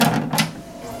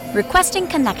Requesting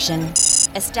connection.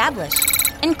 Established.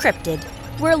 Encrypted.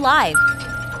 We're live.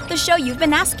 The show you've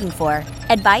been asking for.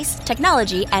 Advice,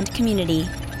 technology, and community.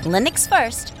 Linux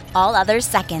first, all others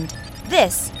second.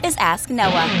 This is Ask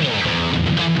Noah.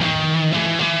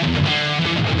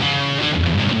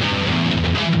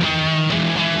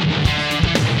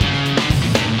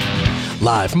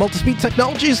 Live from Multispeed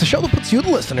Technologies, the show that puts you, the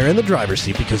listener, in the driver's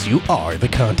seat because you are the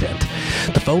content.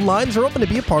 The phone lines are open to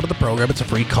be a part of the program. It's a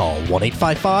free call,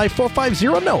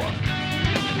 1-855-450-NOAH.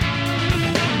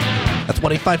 That's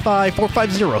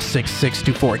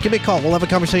 1-855-450-6624. Give me a call. We'll have a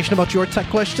conversation about your tech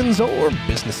questions or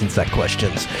business and tech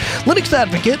questions. Linux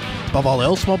advocate, above all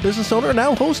else, small business owner,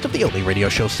 now host of the only radio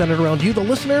show centered around you, the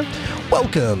listener.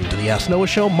 Welcome to the Ask Noah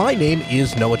Show. My name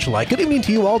is Noah Chalai. Good evening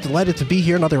to you all. Delighted to be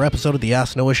here. Another episode of the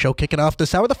Ask Noah Show kicking off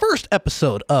this hour. The first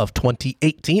episode of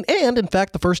 2018, and in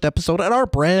fact, the first episode at our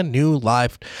brand new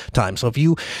live time. So if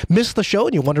you missed the show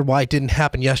and you wondered why it didn't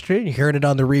happen yesterday, and you're hearing it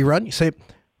on the rerun, you say,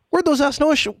 where'd those Ask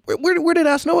Noah where did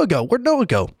Ask Noah go? Where'd Noah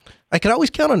go? I could always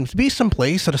count on him to be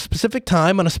someplace at a specific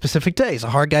time on a specific day. He's a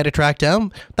hard guy to track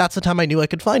down. That's the time I knew I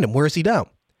could find him. Where is he now?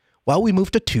 Well, we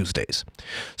moved to Tuesdays.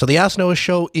 So the Ask Noah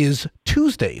Show is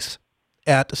Tuesdays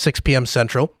at 6 p.m.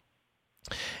 Central.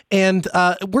 And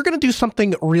we're going to do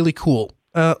something really cool.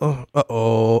 Okay,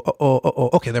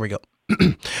 there we go.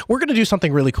 We're going to do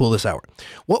something really cool this hour.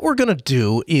 What we're going to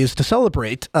do is to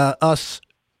celebrate us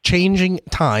changing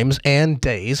times and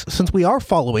days, since we are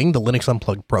following the Linux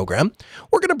Unplugged program,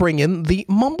 we're going to bring in the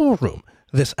Mumble Room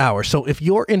this hour. So if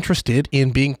you're interested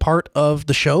in being part of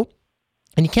the show,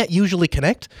 and you can't usually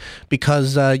connect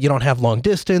because you don't have long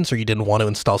distance or you didn't want to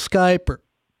install Skype or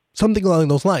something along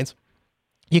those lines,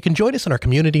 you can join us in our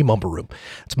community Mumble Room.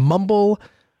 It's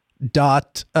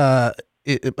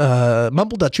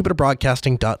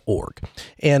mumble.jupiterbroadcasting.org.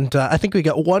 And I think we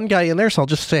got one guy in there, so I'll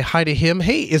just say hi to him.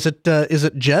 Hey, is it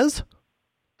Jez?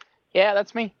 Yeah,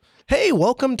 that's me. Hey,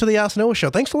 welcome to the Ask Noah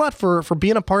Show. Thanks a lot for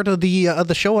being a part of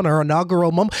the show on our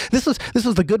inaugural Mumble. This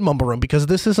is the good Mumble Room, because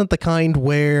this isn't the kind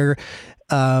where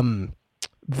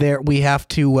we have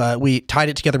to we tied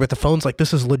it together with the phones. Like,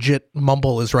 this is legit.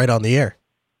 Mumble is right on the air.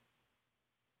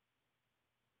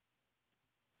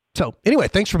 So anyway,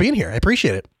 thanks for being here. I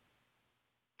appreciate it.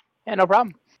 Yeah, no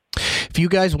problem. If you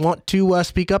guys want to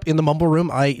speak up in the Mumble Room,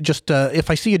 I just, if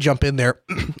I see you jump in there,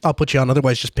 I'll put you on.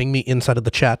 Otherwise, just ping me inside of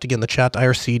the chat. Again, the chat,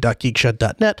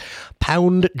 irc.geekshed.net,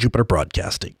 pound Jupiter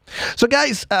Broadcasting. So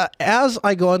guys, as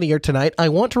I go on the air tonight, I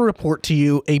want to report to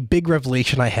you a big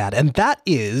revelation I had, and that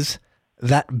is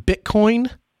that Bitcoin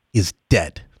is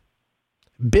dead.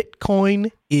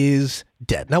 Bitcoin is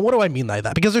dead. Now, what do I mean by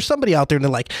that? Because there's somebody out there and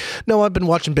they're like, no, I've been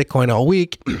watching Bitcoin all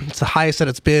week. It's the highest that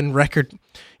it's been. It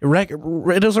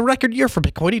was a record year for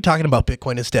Bitcoin. What are you talking about?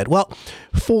 Bitcoin is dead. Well,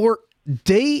 for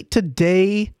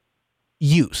day-to-day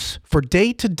use, for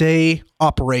day-to-day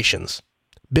operations,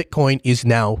 Bitcoin is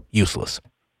now useless.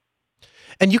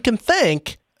 And you can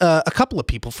thank a couple of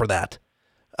people for that.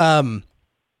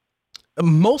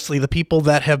 Mostly the people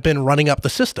that have been running up the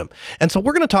system. And so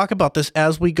we're going to talk about this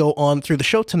as we go on through the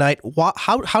show tonight.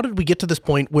 How did we get to this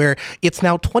point where it's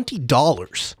now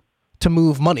 $20 to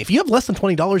move money? If you have less than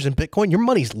 $20 in Bitcoin, your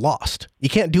money's lost. You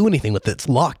can't do anything with it. It's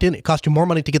locked in. It costs you more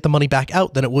money to get the money back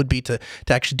out than it would be to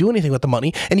actually do anything with the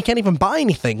money. And you can't even buy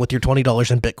anything with your $20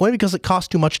 in Bitcoin because it costs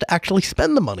too much to actually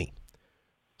spend the money.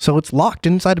 So it's locked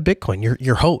inside of Bitcoin.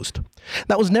 You're hosed.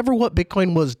 That was never what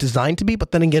Bitcoin was designed to be,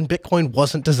 but then again, Bitcoin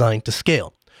wasn't designed to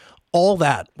scale. All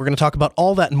that, we're going to talk about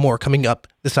all that and more coming up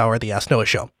this hour of the Ask Noah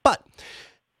Show. But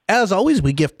as always,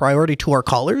 we give priority to our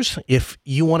callers. If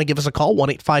you want to give us a call,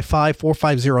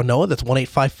 1-855-450-NOAH. That's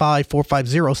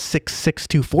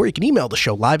 1-855-450-6624. You can email the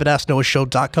show live at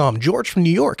AskNoahShow.com. George from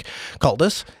New York called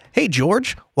us. Hey,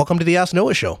 George, welcome to the Ask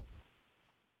Noah Show.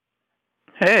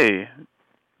 Hey.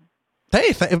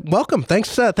 Hey, welcome.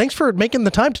 Thanks for making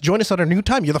the time to join us at our new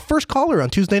time. You're the first caller on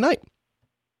Tuesday night.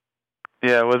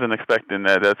 Yeah, I wasn't expecting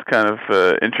that. That's kind of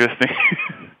interesting.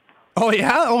 Oh,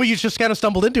 yeah? Oh, you just kind of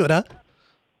stumbled into it, huh?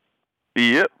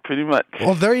 Yep, pretty much.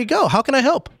 Well, there you go. How can I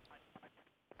help?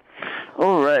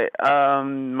 All right.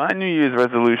 My New Year's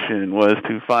resolution was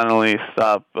to finally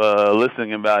stop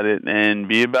listening about it and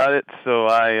be about it. So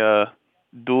I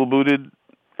dual-booted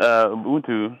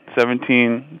Ubuntu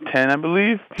 17.10, I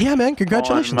believe. Yeah, man.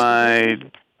 Congratulations.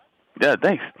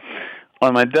 Thanks.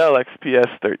 On my Dell XPS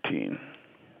 13.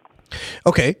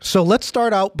 Okay, so let's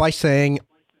start out by saying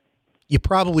you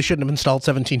probably shouldn't have installed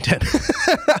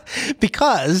 17.10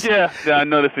 because... Yeah, I'm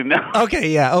noticing now.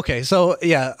 Okay, so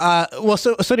yeah,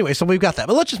 so anyway, so we've got that.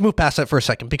 But let's just move past that for a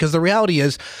second, because the reality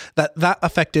is that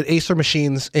affected Acer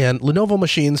machines and Lenovo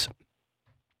machines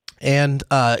and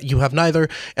you have neither,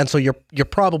 and so you're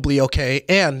probably okay.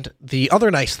 And the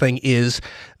other nice thing is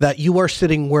that you are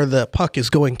sitting where the puck is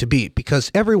going to be,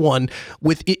 because everyone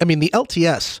the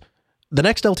LTS, the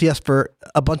next LTS for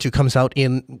Ubuntu comes out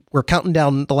we're counting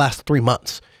down the last 3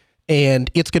 months,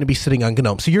 and it's going to be sitting on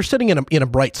GNOME. So you're sitting in a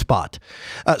bright spot.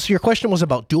 So your question was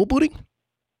about dual booting?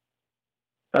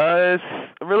 It's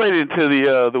related to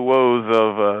the woes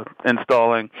of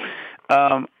installing.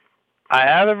 I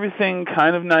have everything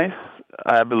kind of nice,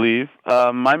 I believe.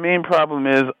 My main problem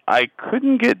is I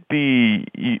couldn't get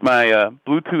my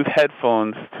Bluetooth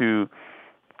headphones to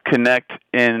connect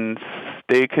and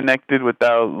stay connected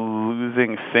without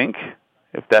losing sync,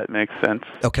 if that makes sense.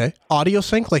 Okay. Audio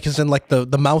sync, like as in like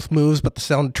the mouth moves but the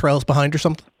sound trails behind or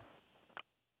something?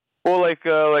 Well, like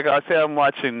I say I'm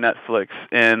watching Netflix,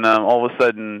 and all of a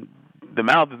sudden the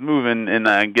mouth is moving, and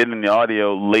I'm getting the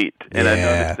audio late. And I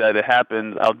notice that it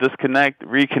happens. I'll disconnect,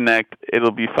 reconnect. It'll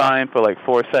be fine for like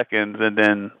 4 seconds, and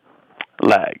then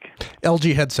lag.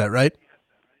 LG headset, right?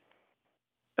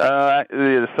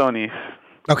 The Sony.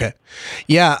 Okay.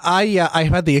 Yeah, I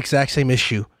had the exact same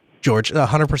issue, George.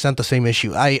 100% the same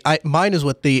issue. Mine is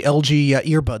with the LG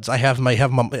earbuds. I have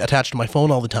them attached to my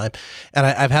phone all the time, and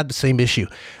I've had the same issue.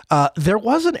 There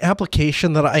was an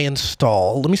application that I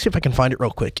installed. Let me see if I can find it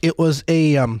real quick. It was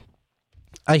I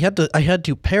had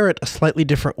to pair it a slightly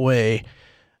different way.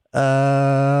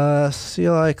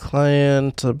 CLI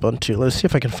client Ubuntu. Let's see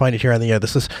if I can find it here on the air.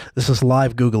 This is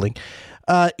live Googling.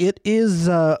 It is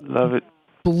love it.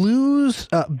 Blues,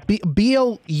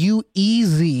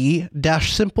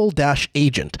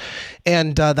 BLUEZ-simple-agent.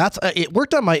 And that's, it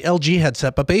worked on my LG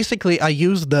headset, but basically I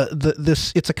used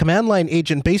this, it's a command line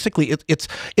agent. Basically it's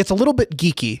a little bit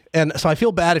geeky. And so I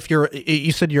feel bad if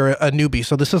you said you're a newbie.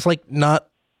 So this is like not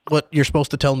what you're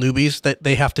supposed to tell newbies that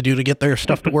they have to do to get their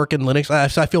stuff to work in Linux.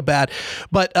 So I feel bad.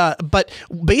 But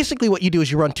basically what you do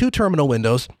is you run 2 terminal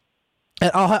windows. And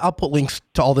I'll put links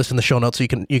to all this in the show notes so you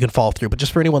can follow through. But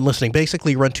just for anyone listening,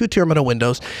 basically you run 2 terminal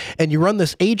windows, and you run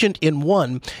this agent in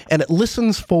one, and it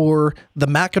listens for the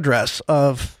MAC address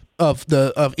of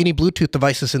any Bluetooth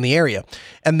devices in the area.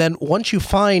 And then once you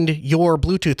find your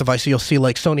Bluetooth device, you'll see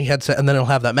like Sony headset, and then it'll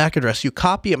have that MAC address. You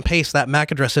copy and paste that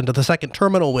MAC address into the second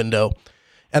terminal window,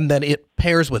 and then it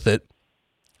pairs with it.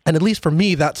 And at least for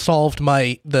me, that solved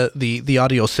the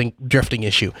audio sync drifting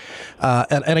issue.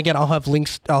 And again, I'll have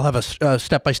links. I'll have a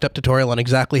step-by-step tutorial on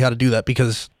exactly how to do that,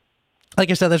 because, like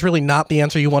I said, that's really not the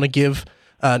answer you want to give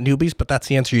newbies, but that's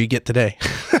the answer you get today.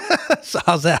 So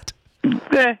how's that?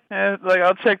 Yeah,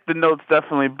 I'll check the notes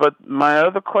definitely. But my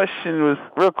other question was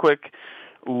real quick,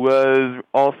 was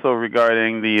also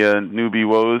regarding the newbie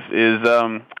woes. Is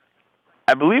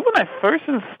I believe when I first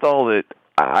installed it,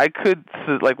 I could,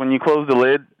 like, when you close the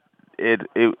lid,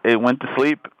 it went to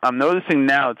sleep. I'm noticing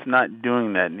now it's not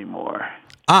doing that anymore.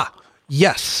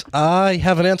 Yes. I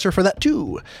have an answer for that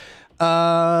too.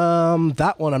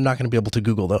 That one I'm not going to be able to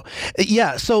Google though.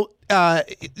 Yeah. So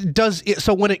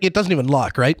when it doesn't even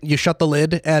lock, right? You shut the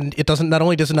lid and it doesn't. Not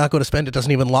only does it not go to spend, it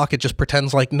doesn't even lock. It just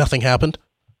pretends like nothing happened.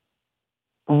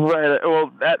 Right. Well,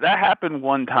 that happened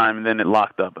one time, and then it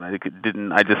locked up, and I think it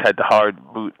didn't. I just had to hard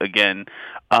boot again.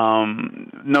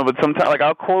 No, but sometimes, like,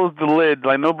 I'll close the lid.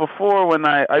 I know before when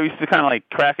I used to kind of like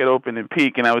crack it open and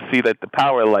peek, and I would see that the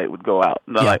power light would go out,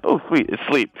 and I'm like, oh, sweet, it's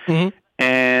asleep. Mm-hmm.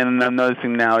 And I'm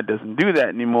noticing now it doesn't do that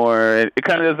anymore. It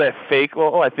kind of does that fake.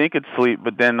 Well, I think it's sleep,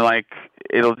 but then like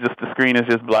the screen is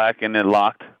just black and it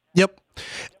locked. Yep.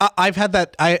 I've had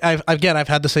that. I've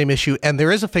had the same issue, and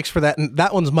there is a fix for that, and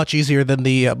that one's much easier than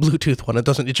the Bluetooth one.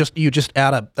 You just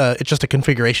add it's just a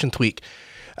configuration tweak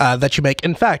that you make.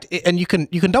 In fact, and you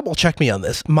can double check me on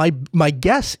this. My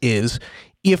guess is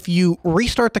if you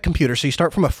restart the computer, so you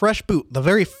start from a fresh boot, the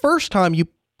very first time you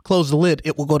close the lid,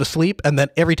 it will go to sleep, and then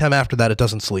every time after that, it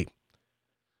doesn't sleep.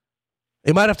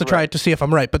 You might have to try it to see if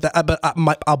I'm right, but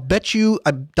I'll bet you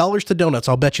dollars to donuts.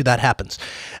 I'll bet you that happens.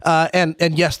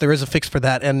 And yes, there is a fix for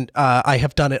that, and I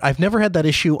have done it. I've never had that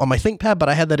issue on my ThinkPad, but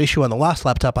I had that issue on the last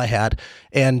laptop I had,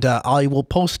 and I will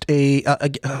post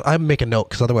I make a note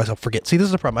because otherwise I'll forget. See, this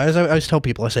is the problem. I always tell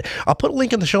people, I say I'll put a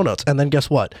link in the show notes, and then guess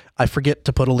what? I forget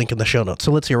to put a link in the show notes.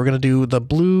 So let's see. We're going to do the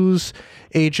Blues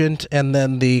agent and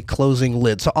then the closing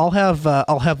lid. So I'll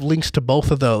have links to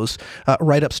both of those,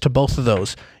 write-ups to both of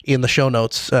those in the show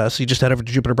notes. So you just head over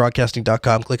to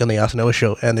jupiterbroadcasting.com, click on the Ask Noah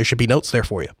Show, and there should be notes there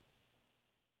for you.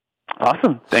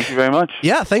 Awesome. Thank you very much.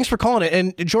 Yeah, thanks for calling it.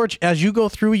 And George, as you go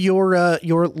through your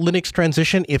Linux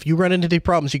transition, if you run into any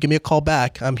problems, you give me a call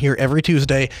back. I'm here every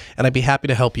Tuesday, and I'd be happy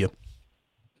to help you.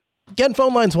 Again,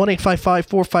 phone lines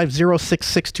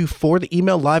 1-855-450-6624. The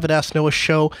email live at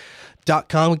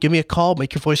asknoahshow.com. Give me a call,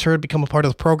 make your voice heard, become a part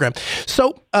of the program.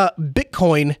 So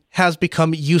Bitcoin has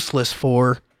become useless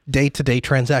for day-to-day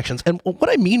transactions. And what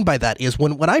I mean by that is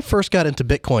when I first got into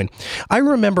Bitcoin, I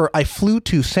remember I flew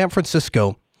to San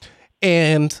Francisco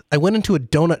and I went into a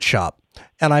donut shop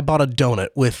and I bought a donut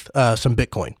with some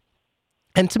Bitcoin.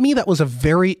 And to me, that was a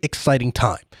very exciting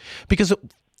time because,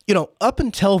 up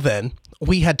until then,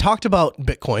 we had talked about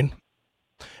Bitcoin.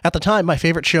 At the time, my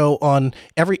favorite show on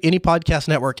any podcast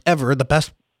network ever, the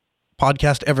best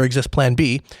podcast ever exists, Plan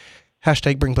B,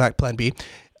 #Bring Back Plan B.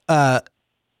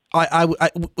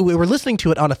 We were listening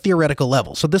to it on a theoretical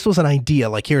level. So this was an idea,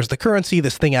 like here's the currency,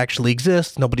 this thing actually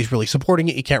exists, nobody's really supporting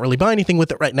it, you can't really buy anything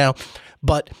with it right now,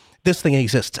 but this thing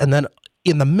exists. And then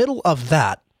in the middle of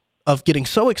that, of getting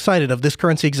so excited of this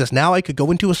currency exists, now I could go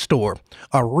into a store,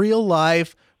 a real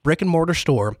live brick and mortar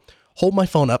store, hold my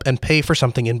phone up and pay for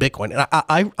something in Bitcoin. And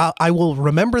I will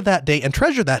remember that day and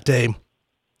treasure that day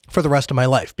for the rest of my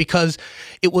life, because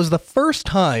it was the first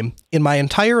time in my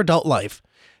entire adult life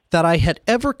that I had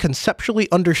ever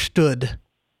conceptually understood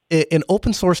an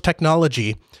open source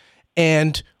technology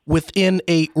and within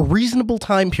a reasonable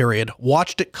time period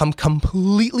watched it come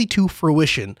completely to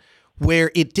fruition,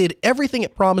 where it did everything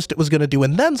it promised it was going to do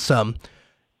and then some.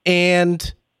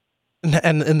 And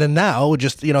then now,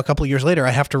 just a couple of years later,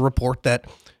 I have to report that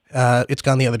it's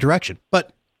gone the other direction.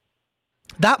 But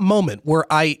that moment where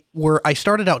I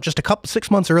started out just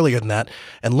 6 months earlier than that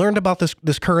and learned about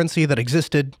this currency that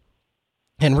existed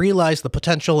and realized the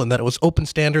potential and that it was open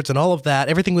standards and all of that,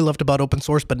 everything we loved about open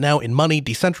source, but now in money,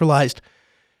 decentralized.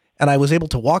 And I was able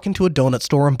to walk into a donut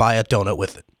store and buy a donut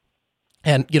with it.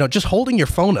 And, just holding your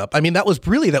phone up, I mean, that was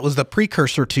the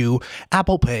precursor to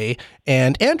Apple Pay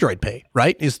and Android Pay,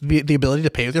 right? Is the ability to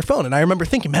pay with your phone. And I remember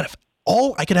thinking, man, if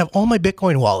I could have all my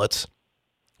Bitcoin wallets,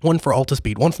 one for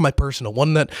Altispeed, one for my personal,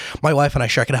 one that my wife and I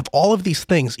share, I could have all of these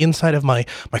things inside of my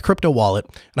crypto wallet,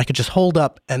 and I could just hold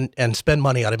up and spend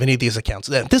money out of any of these accounts.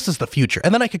 This is the future.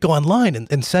 And then I could go online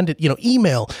and send it,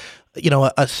 email,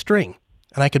 a string,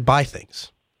 and I could buy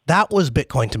things. That was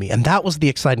Bitcoin to me. And that was the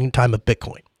exciting time of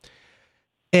Bitcoin.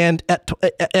 And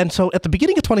so at the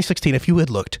beginning of 2016, if you had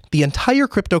looked, the entire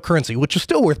cryptocurrency, which is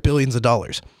still worth billions of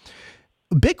dollars,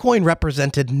 Bitcoin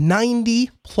represented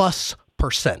 90+%.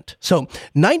 So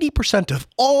 90% of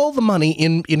all the money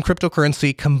in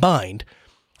cryptocurrency combined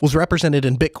was represented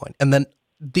in Bitcoin. And then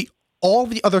all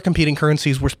the other competing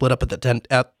currencies were split up at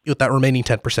that remaining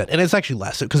 10%. And it's actually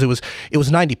less because it was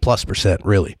 90+%,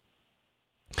 really.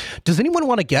 Does anyone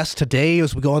want to guess today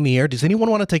as we go on the air? Does anyone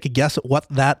want to take a guess at what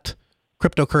that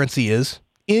cryptocurrency is?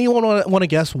 Anyone want to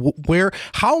guess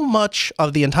how much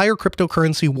of the entire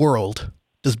cryptocurrency world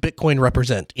does Bitcoin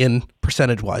represent in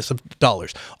percentage-wise of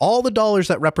dollars? All the dollars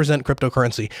that represent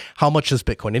cryptocurrency, how much is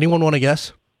Bitcoin? Anyone want to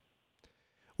guess?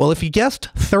 Well, if you guessed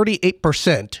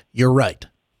 38%, you're right.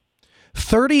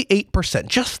 38%,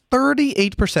 just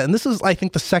 38%. And this is, I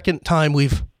think, the second time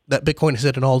that Bitcoin has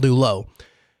hit an all-new low.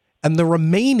 And the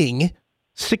remaining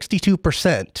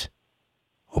 62%,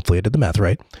 hopefully I did the math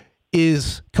right,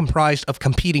 is comprised of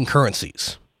competing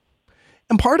currencies.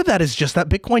 And part of that is just that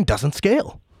Bitcoin doesn't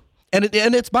scale. And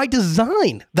it's by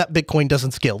design that Bitcoin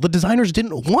doesn't scale. The designers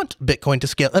didn't want Bitcoin to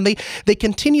scale, and they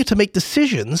continue to make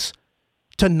decisions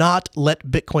to not let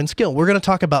Bitcoin scale. We're going to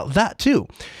talk about that too.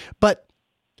 But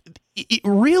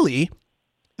really,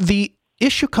 the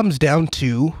issue comes down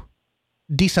to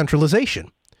decentralization.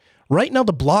 Right now,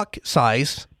 the block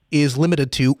size is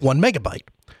limited to 1 megabyte.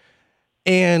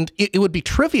 And it would be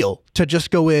trivial to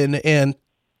just go in and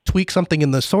tweak something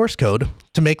in the source code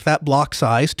to make that block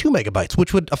size 2 megabytes,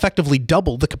 which would effectively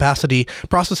double the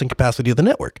processing capacity of the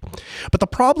network. But the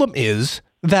problem is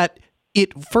that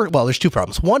there's two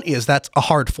problems. One is that's a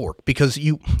hard fork because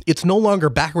it's no longer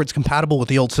backwards compatible with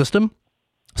the old system.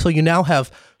 So you now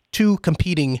have two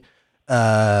competing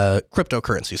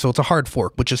cryptocurrency. So it's a hard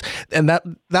fork,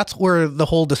 that's where the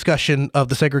whole discussion of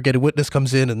the segregated witness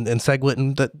comes in and SegWit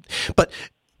and that. But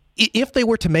if they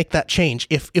were to make that change,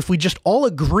 if we just all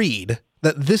agreed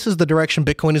that this is the direction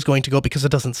Bitcoin is going to go because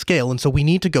it doesn't scale, and so we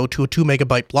need to go to a 2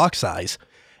 megabyte block size,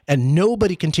 and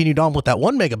nobody continued on with that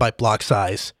 1 megabyte block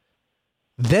size,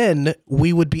 then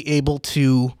we would be able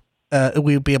to make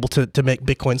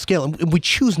Bitcoin scale, and we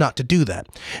choose not to do that.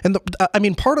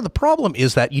 And part of the problem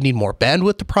is that you need more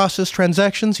bandwidth to process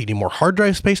transactions, you need more hard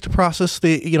drive space to process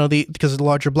because of the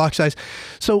larger block size.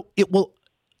 So it will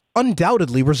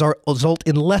undoubtedly result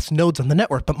in less nodes on the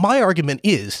network. But my argument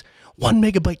is 1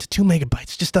 megabyte to 2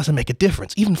 megabytes just doesn't make a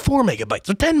difference. Even 4 megabytes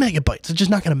or 10 megabytes, it's just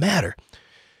not going to matter.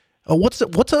 I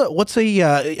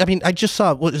just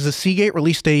saw, Seagate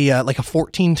released a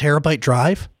 14 terabyte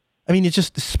drive.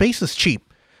 Space is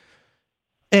cheap.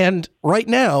 And right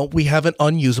now we have an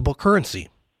unusable currency.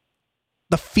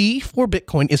 The fee for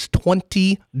Bitcoin is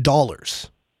 $20.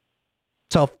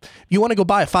 So if you want to go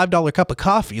buy a $5 cup of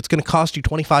coffee, it's going to cost you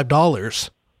 $25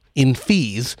 in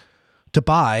fees to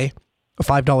buy a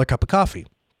 $5 cup of coffee.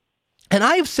 And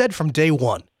I have said from day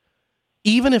one,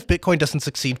 even if Bitcoin doesn't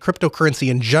succeed, cryptocurrency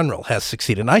in general has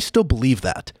succeeded. And I still believe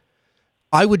that.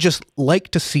 I would just like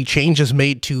to see changes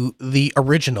made to the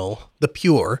original, the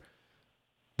pure,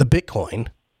 the Bitcoin,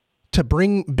 to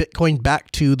bring Bitcoin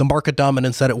back to the market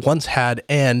dominance that it once had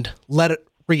and let it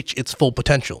reach its full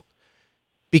potential.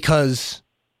 Because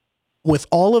with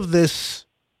all of this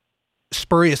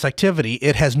spurious activity,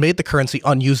 it has made the currency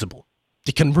unusable.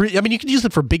 You can you can use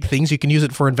it for big things. You can use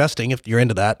it for investing if you're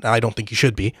into that. I don't think you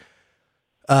should be.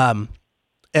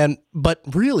 But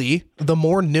really, the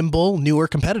more nimble, newer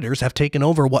competitors have taken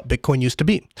over what Bitcoin used to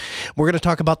be. We're going to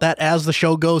talk about that as the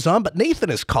show goes on, but Nathan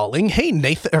is calling. Hey,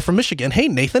 Nathan, from Michigan. Hey,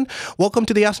 Nathan, welcome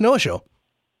to the Ask Noah Show.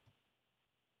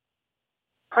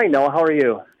 Hi, Noah. How are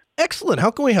you? Excellent.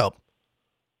 How can we help?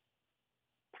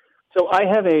 So I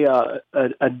have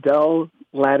a Dell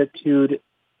Latitude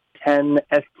 10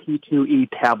 ST2E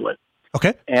tablet.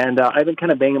 Okay. And I've been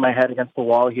kind of banging my head against the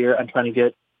wall here. I'm trying to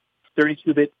get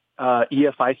 32-bit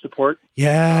EFI support.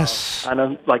 Yes.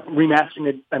 I'm like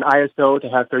remastering an ISO to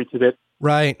have 32-bit.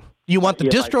 Right. You want the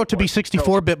EFI distro support. to be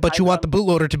 64-bit, but you want the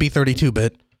bootloader to be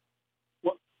 32-bit.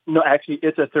 Well, no, actually,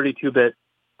 it's a 32-bit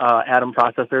Atom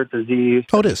processor. It's a Z.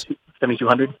 Oh, it is.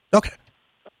 7200. Okay.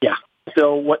 Yeah.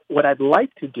 So what I'd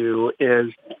like to do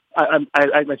is I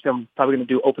mentioned I'm probably going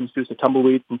to do OpenSUSE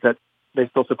Tumbleweed since that they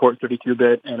still support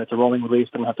 32-bit and it's a rolling release.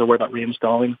 I don't have to worry about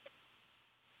reinstalling,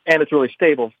 and it's really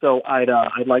stable. So I'd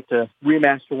like to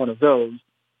remaster one of those.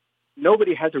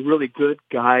 Nobody has a really good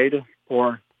guide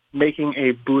for making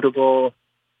a bootable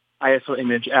ISO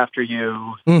image after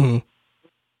you tear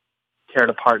it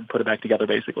apart and put it back together,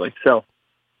 basically. So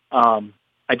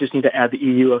I just need to add the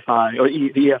EUFI or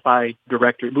the EFI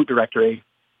directory, boot directory,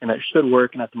 and that should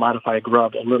work. And I have to modify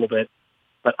Grub a little bit,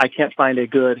 but I can't find a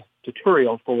good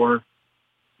tutorial for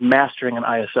mastering an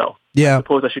ISO. Yeah. I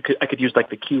suppose I could use like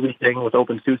the Kiwi thing with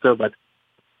OpenSUSE, but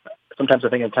sometimes I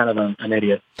think I'm kind of an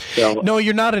idiot. So no,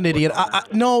 you're not an idiot.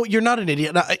 No, you're not an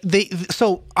idiot.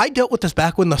 So I dealt with this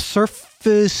back when the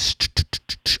Surface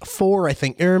 4, I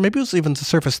think, or maybe it was even the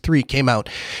Surface 3 came out.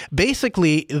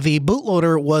 Basically, the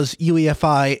bootloader was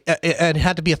UEFI, and it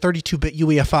had to be a 32-bit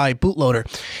UEFI bootloader.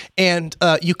 And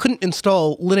you couldn't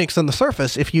install Linux on the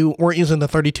Surface if you weren't using the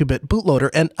 32-bit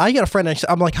bootloader. And I got a friend, and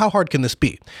I'm like, how hard can this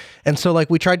be? And so, like,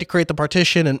 we tried to create the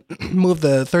partition and move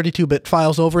the 32-bit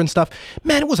files over and stuff.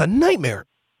 Man, it was a nightmare.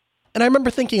 And I remember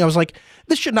thinking, I was like,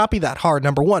 this should not be that hard,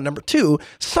 number one. Number two,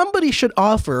 somebody should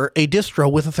offer a distro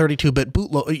with a 32-bit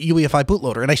UEFI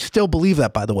bootloader. And I still believe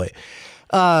that, by the way.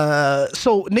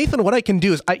 So, Nathan, what I can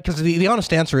do is, because the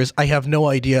honest answer is I have no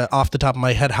idea off the top of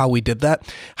my head how we did that.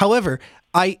 However,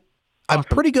 I'm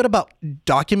pretty good about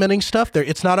documenting stuff.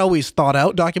 It's not always thought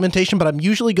out documentation, but I'm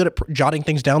usually good at jotting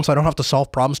things down so I don't have to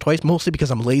solve problems twice, mostly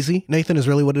because I'm lazy. Nathan is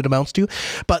really what it amounts to.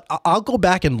 But I'll go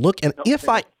back and look, and if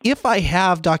I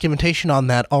have documentation on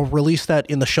that, I'll release that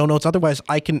in the show notes. Otherwise,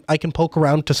 I can poke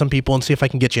around to some people and see if I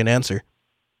can get you an answer.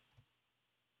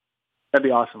 That'd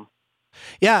be awesome.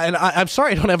 Yeah, and I'm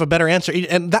sorry I don't have a better answer.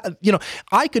 And that,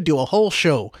 I could do a whole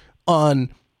show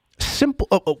on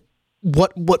simple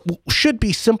what should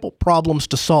be simple problems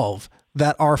to solve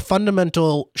that are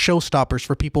fundamental showstoppers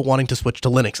for people wanting to switch to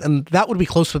Linux. And that would be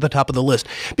close to the top of the list.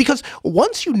 Because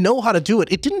once you know how to do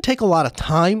it, it didn't take a lot of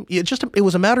time. It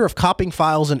was a matter of copying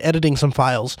files and editing some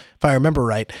files, if I remember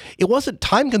right. It wasn't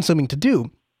time consuming to do.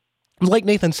 Like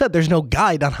Nathan said, there's no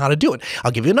guide on how to do it.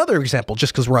 I'll give you another example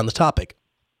just because we're on the topic.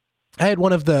 I had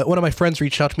one of my friends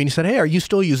reached out to me and he said, "Hey, are you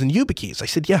still using YubiKeys?" I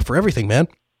said, "Yeah, for everything, man."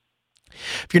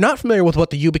 If you're not familiar with what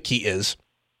the YubiKey is,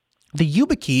 the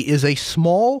YubiKey is a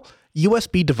small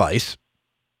USB device,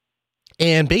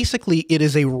 and basically it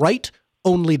is a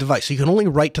write-only device. So you can only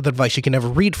write to the device, you can never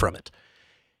read from it.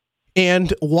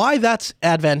 And why that's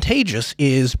advantageous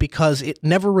is because it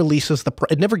never releases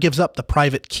it never gives up the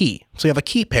private key. So you have a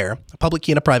key pair, a public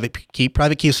key and a private key.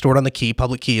 Private key is stored on the key,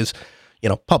 public key is,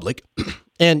 public.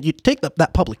 And you take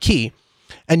that public key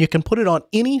and you can put it on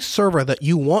any server that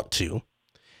you want to.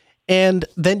 And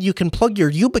then you can plug your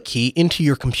YubiKey into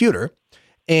your computer,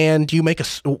 and you make a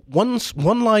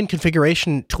one-line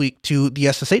configuration tweak to the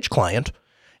SSH client.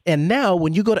 And now,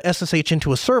 when you go to SSH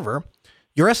into a server,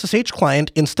 your SSH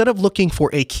client, instead of looking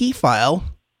for a key file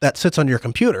that sits on your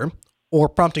computer or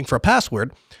prompting for a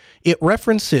password, it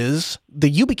references the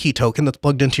YubiKey token that's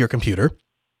plugged into your computer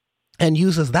and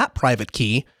uses that private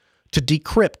key to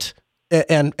decrypt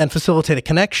and facilitate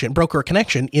broker a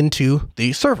connection into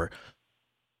the server.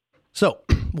 So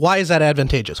why is that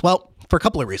advantageous? Well, for a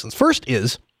couple of reasons. First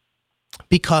is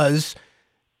because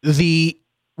the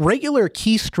regular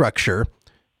key structure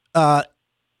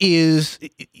is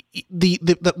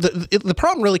the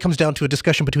problem really comes down to a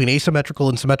discussion between asymmetrical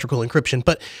and symmetrical encryption.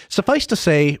 But suffice to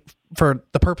say, for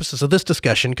the purposes of this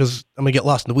discussion, because I'm going to get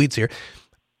lost in the weeds here,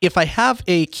 if I have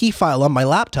a key file on my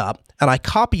laptop and I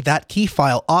copy that key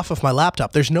file off of my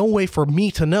laptop, there's no way for me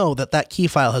to know that that key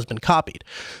file has been copied.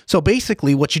 So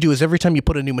basically what you do is every time you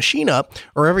put a new machine up,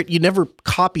 you never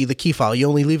copy the key file, you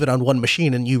only leave it on one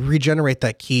machine and you regenerate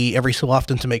that key every so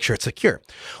often to make sure it's secure.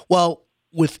 Well,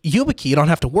 with YubiKey, you don't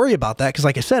have to worry about that because,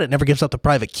 like I said, it never gives out the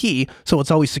private key, so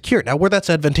it's always secure. Now, where that's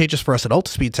advantageous for us at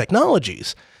Altispeed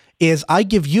Technologies is I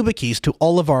give YubiKeys to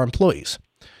all of our employees.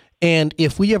 And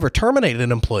if we ever terminate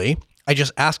an employee, I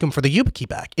just ask them for the YubiKey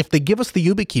back. If they give us the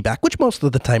YubiKey back, which most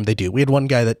of the time they do, we had one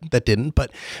guy that didn't,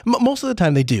 but most of the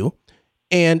time they do.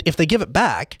 And if they give it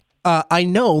back, I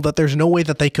know that there's no way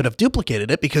that they could have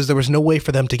duplicated it because there was no way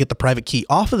for them to get the private key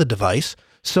off of the device.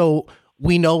 So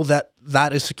we know that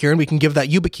that is secure and we can give that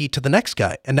YubiKey to the next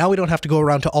guy. And now we don't have to go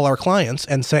around to all our clients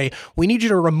and say, we need you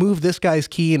to remove this guy's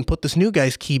key and put this new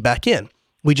guy's key back in.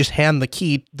 We just hand the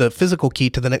key, the physical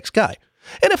key, to the next guy.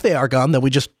 And if they are gone, then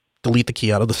we just delete the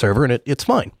key out of the server and it's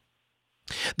fine.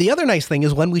 The other nice thing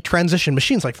is when we transition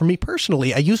machines, like for me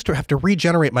personally, I used to have to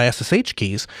regenerate my SSH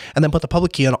keys and then put the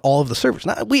public key on all of the servers.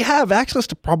 Now, we have access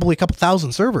to probably a couple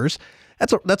thousand servers.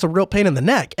 That's a real pain in the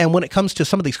neck. And when it comes to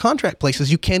some of these contract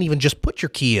places, you can't even just put your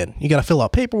key in. You got to fill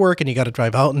out paperwork and you got to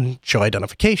drive out and show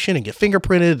identification and get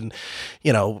fingerprinted. And,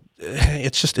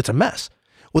 it's a mess.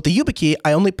 With the YubiKey,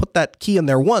 I only put that key in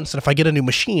there once. And if I get a new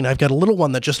machine, I've got a little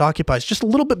one that just occupies just a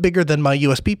little bit bigger than my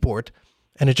USB port.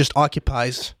 And it just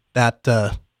occupies that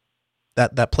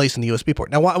place in the USB port.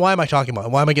 Now, why am I talking about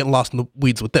it? Why am I getting lost in the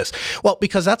weeds with this? Well,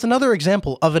 because that's another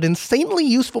example of an insanely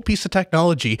useful piece of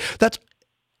technology that's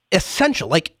essential,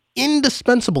 like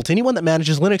indispensable to anyone that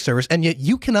manages Linux servers, and yet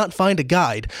you cannot find a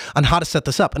guide on how to set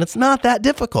this up, and it's not that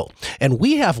difficult. And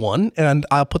we have one, and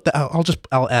I'll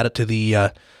add it to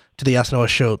the Ask Noah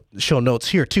show notes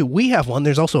here too. We have one.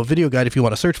 There's also a video guide if you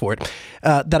want to search for it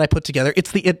that I put together.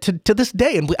 It's to this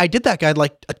day, and I did that guide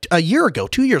like a year ago,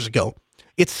 2 years ago.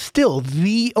 It's still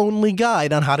the only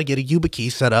guide on how to get a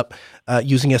YubiKey set up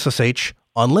using SSH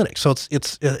on Linux. So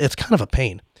it's kind of a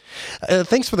pain.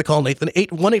 Thanks for the call, Nathan.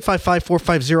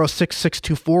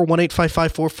 1-855-450-6624,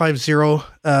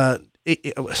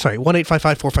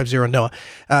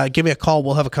 1-855-450-NOAH. Give me a call.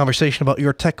 We'll have a conversation about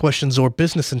your tech questions or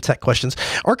business and tech questions.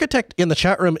 Architect in the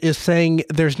chat room is saying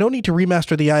there's no need to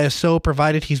remaster the ISO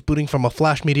provided he's booting from a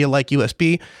flash media like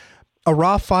USB. A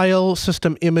raw file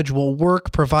system image will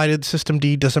work provided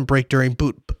systemd doesn't break during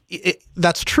boot.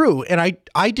 That's true, and I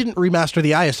didn't remaster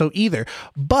the ISO either.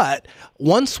 But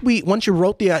once you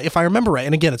wrote if I remember right,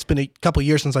 and again, it's been a couple of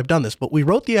years since I've done this, but we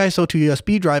wrote the ISO to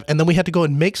USB drive, and then we had to go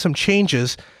and make some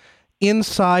changes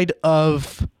inside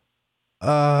of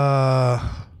Oh,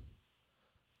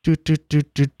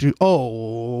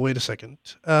 wait a second.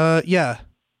 Yeah.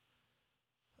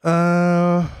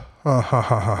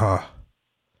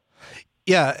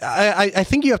 Yeah, I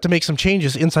think you have to make some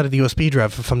changes inside of the USB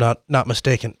drive if I'm not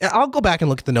mistaken. I'll go back and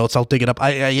look at the notes. I'll dig it up.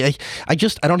 I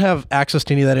don't have access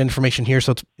to any of that information here,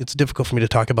 so it's difficult for me to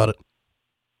talk about it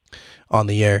on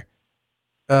the air.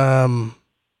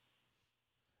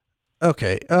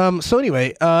 Okay. So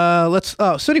anyway,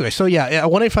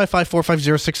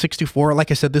 1-855-450-6624.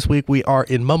 Like I said, this week we are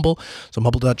in Mumble. So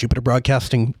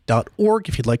mumble.jupiterbroadcasting.org.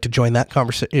 If you'd like to join that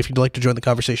if you'd like to join the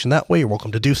conversation that way, you're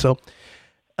welcome to do so.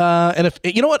 And if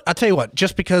you know what, I'll tell you what,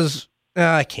 just because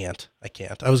I can't.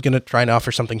 I was going to try and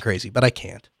offer something crazy, but I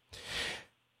can't.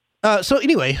 So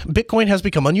anyway, Bitcoin has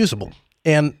become unusable,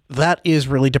 and that is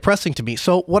really depressing to me.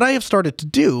 So what I have started to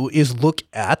do is look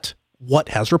at what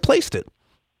has replaced it.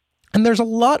 And there's a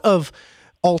lot of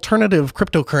alternative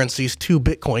cryptocurrencies to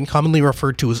Bitcoin, commonly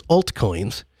referred to as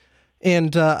altcoins.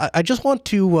 And I just want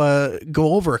to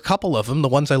go over a couple of them, the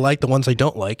ones I like, the ones I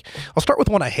don't like. I'll start with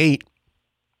one I hate.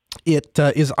 It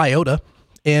is IOTA.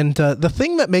 And the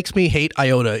thing that makes me hate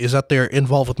IOTA is that they're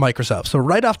involved with Microsoft. So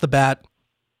right off the bat,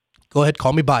 go ahead,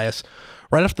 call me biased.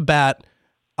 Right off the bat,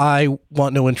 I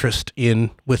want no interest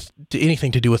with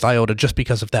anything to do with IOTA just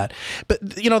because of that. But,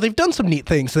 they've done some neat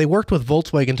things. They worked with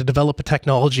Volkswagen to develop a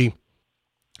technology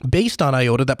based on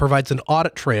IOTA that provides an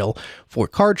audit trail for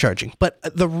car charging. But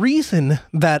the reason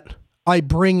that I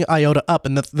bring IOTA up,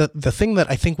 and the thing that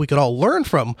I think we could all learn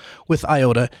from with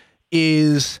IOTA,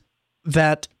 is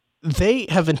that they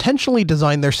have intentionally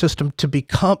designed their system to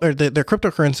become, or their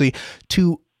cryptocurrency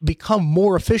to become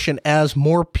more efficient as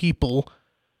more people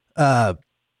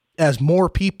as more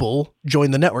people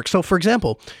join the network. So, for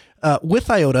example, with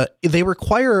IOTA, they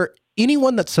require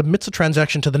anyone that submits a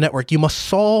transaction to the network, you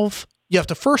have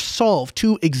to first solve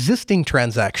 2 existing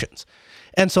transactions.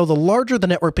 And so the larger the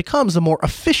network becomes, the more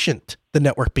efficient the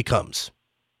network becomes.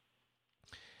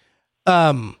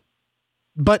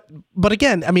 But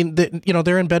again, I mean,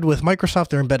 they're in bed with Microsoft,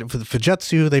 they're in bed with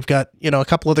Fujitsu, they've got, a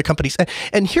couple other companies.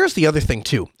 And here's the other thing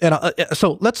too. And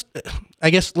so let's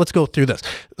go through this.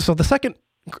 So the second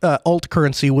alt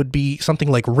currency would be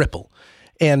something like Ripple.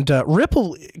 And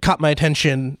Ripple caught my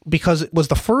attention because it was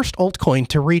the first altcoin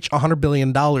to reach $100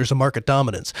 billion of market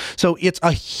dominance. So it's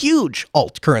a huge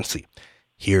alt currency.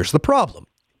 Here's the problem.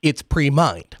 It's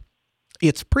pre-mined.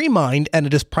 And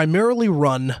it is primarily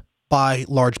run by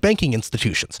large banking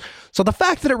institutions. So the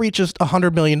fact that it reaches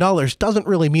 $100 million doesn't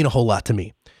really mean a whole lot to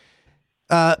me.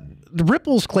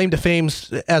 Ripple's claim to fame,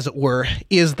 as it were,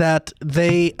 is that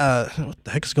they, what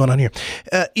the heck is going on here?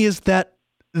 Is that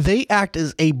they act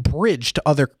as a bridge to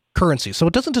other currencies. So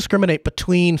it doesn't discriminate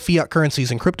between fiat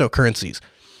currencies and cryptocurrencies.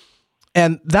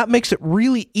 And that makes it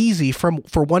really easy for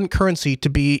one currency to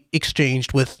be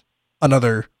exchanged with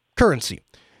another currency.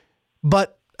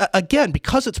 But again,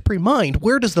 because it's pre-mined,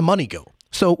 where does the money go?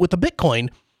 So with the Bitcoin,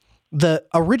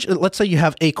 let's say you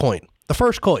have a coin. The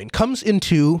first coin comes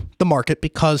into the market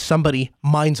because somebody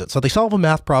mines it. So they solve a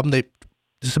math problem, they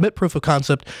submit proof of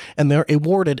concept, and they're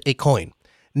awarded a coin.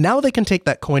 Now they can take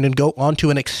that coin and go onto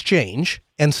an exchange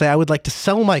and say, I would like to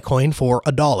sell my coin for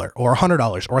 $1 or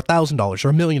 $100 or $1,000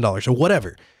 or $1 million or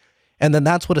whatever. And then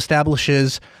that's what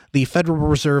establishes the Federal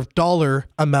Reserve dollar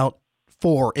amount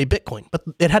for a Bitcoin. But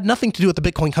it had nothing to do with the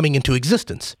Bitcoin coming into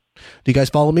existence. Do you guys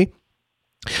follow me?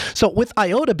 So with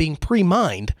IOTA being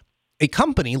pre-mined, a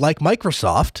company like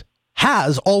Microsoft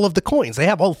has all of the coins. They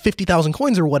have all 50,000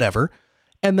 coins or whatever,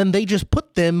 and then they just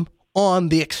put them on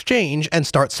the exchange and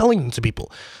start selling them to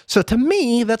people. So to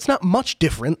me, that's not much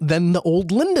different than the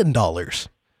old Linden dollars.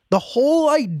 The whole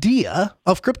idea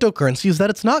of cryptocurrency is that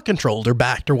it's not controlled or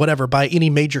backed or whatever by any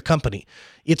major company.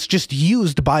 It's just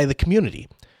used by the community.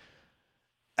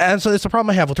 And so it's a problem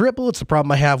I have with Ripple. It's a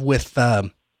problem I have with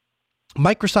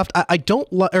Microsoft.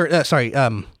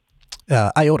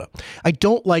 IOTA. I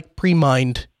don't like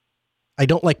pre-mined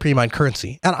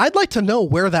currency. And I'd like to know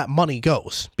where that money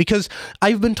goes, because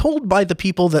I've been told by the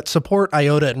people that support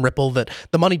IOTA and Ripple that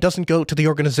the money doesn't go to the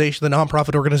organization, the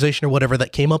nonprofit organization or whatever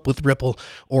that came up with Ripple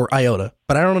or IOTA.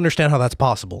 But I don't understand how that's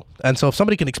possible. And so if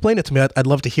somebody can explain it to me, I'd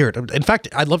love to hear it. In fact,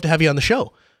 I'd love to have you on the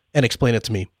show and explain it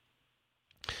to me.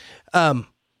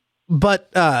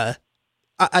 But I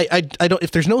don't,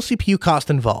 if there's no CPU cost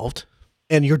involved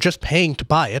and you're just paying to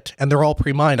buy it and they're all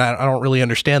pre-mined, I don't really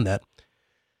understand that.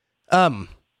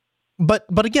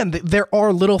 But again, there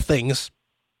are little things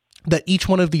that each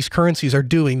one of these currencies are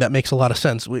doing that makes a lot of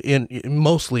sense, in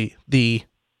mostly the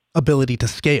ability to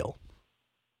scale.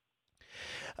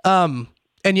 And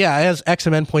yeah, as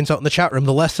XMN points out in the chat room,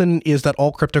 the lesson is that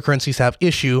all cryptocurrencies have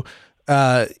issue.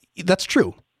 That's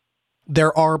true.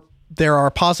 There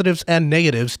are positives and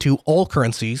negatives to all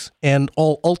currencies and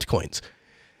all altcoins.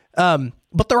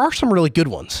 But there are some really good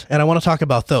ones, and I want to talk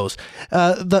about those.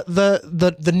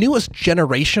 The newest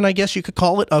generation, I guess you could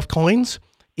call it, of coins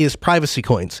is privacy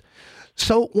coins.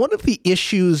 So one of the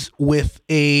issues with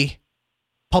a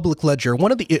public ledger,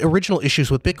 one of the original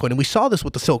issues with Bitcoin, and we saw this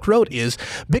with the Silk Road, is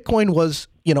Bitcoin was,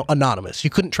 anonymous. You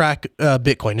couldn't track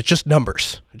Bitcoin. It's just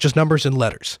numbers and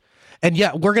letters. And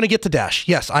yeah, we're going to get to Dash.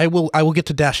 Yes, I will get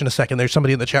to Dash in a second. There's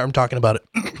somebody in the chat room talking about it.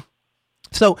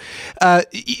 So,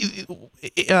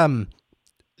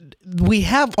 we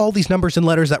have all these numbers and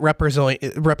letters that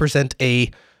represent a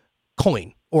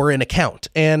coin or an account.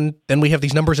 And then we have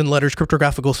these numbers and letters,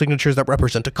 cryptographical signatures that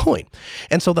represent a coin.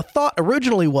 And so the thought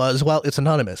originally was, well, it's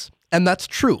anonymous. And that's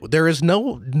true. There is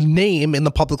no name in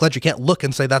the public ledger. You can't look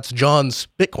and say that's John's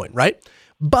Bitcoin, right?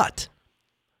 But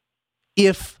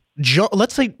if John,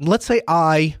 let's say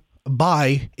I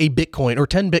buy a Bitcoin or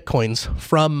 10 Bitcoins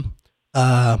from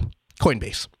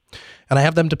Coinbase, and I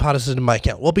have them deposited in my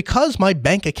account. Well, because my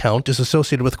bank account is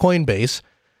associated with Coinbase,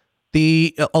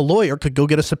 a lawyer could go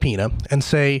get a subpoena and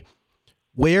say,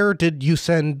 where did you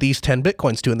send these 10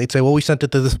 Bitcoins to? And they'd say, well, we sent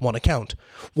it to this one account.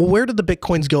 Well, where did the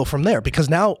Bitcoins go from there? Because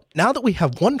now that we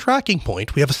have one tracking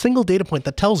point, we have a single data point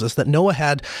that tells us that Noah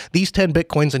had these 10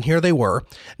 Bitcoins and here they were.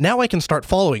 Now I can start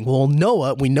following. Well,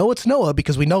 Noah, we know it's Noah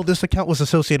because we know this account was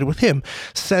associated with him,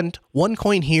 sent one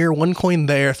coin here, one coin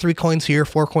there, 3 coins here,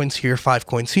 4 coins here, 5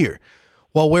 coins here.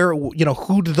 Well,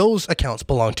 who do those accounts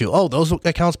belong to? Oh, those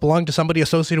accounts belong to somebody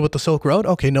associated with the Silk Road?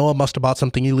 Okay, Noah must have bought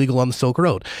something illegal on the Silk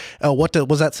Road. What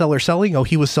was that seller selling? Oh,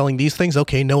 he was selling these things.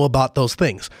 Okay, Noah bought those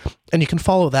things. And you can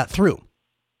follow that through.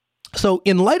 So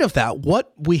in light of that,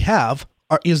 what we have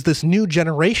is this new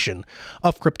generation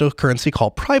of cryptocurrency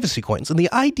called privacy coins. And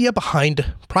the idea behind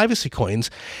privacy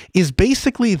coins is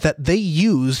basically that they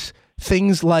use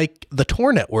things like the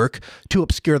Tor network to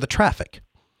obscure the traffic.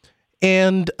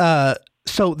 And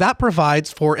so that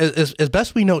provides for, as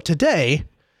best we know today,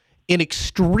 an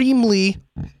extremely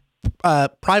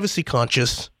privacy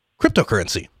conscious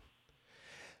cryptocurrency.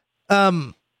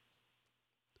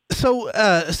 So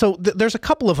there's a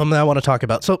couple of them that I want to talk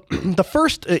about. So the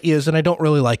first is, and I don't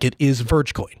really like it, is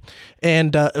Verge coin.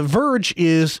 And Verge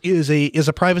is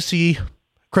a privacy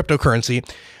cryptocurrency.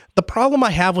 The problem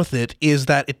I have with it is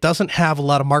that it doesn't have a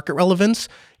lot of market relevance.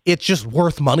 It's just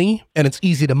worth money and it's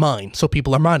easy to mine. So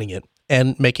people are mining it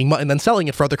and making money and then selling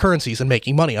it for other currencies and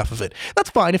making money off of it. That's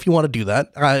fine if you want to do that.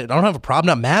 I don't have a problem.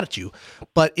 I'm not mad at you,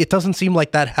 but it doesn't seem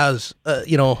like that has,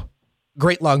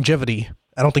 great longevity.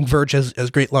 I don't think Verge has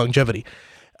great longevity.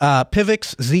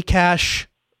 Pivx, Zcash,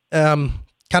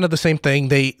 kind of the same thing.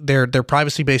 They're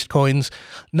privacy-based coins.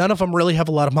 None of them really have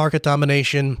a lot of market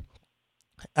domination.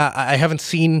 I haven't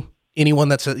seen anyone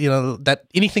that's, that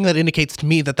anything that indicates to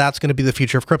me that that's going to be the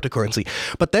future of cryptocurrency.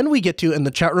 But then we get to, and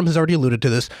the chat room has already alluded to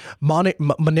this,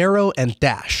 Monero and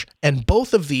Dash. And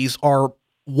both of these are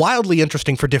wildly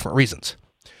interesting for different reasons.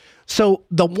 So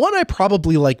the one I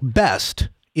probably like best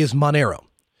is Monero.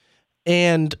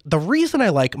 And the reason I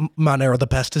like Monero the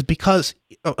best is because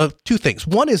of two things.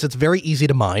 One is it's very easy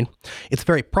to mine. It's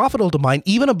very profitable to mine,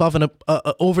 even above and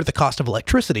over the cost of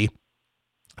electricity.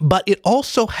 But it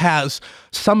also has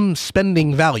some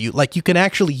spending value. Like you can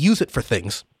actually use it for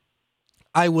things.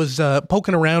 I was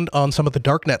poking around on some of the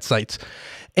darknet sites,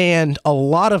 and a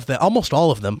lot of them, almost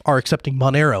all of them, are accepting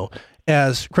Monero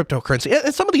as cryptocurrency,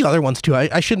 and some of the other ones too.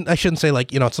 I shouldn't say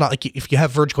like, it's not like if you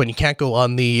have Vergecoin, you can't go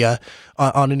on the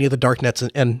on any of the dark nets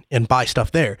and buy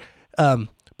stuff there.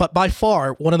 But by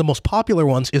far, one of the most popular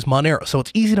ones is Monero. So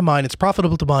it's easy to mine, it's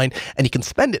profitable to mine, and you can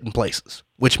spend it in places,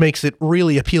 which makes it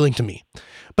really appealing to me.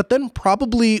 But then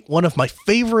probably one of my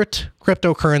favorite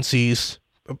cryptocurrencies,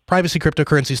 privacy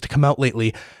cryptocurrencies to come out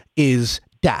lately is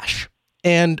Dash.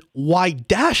 And why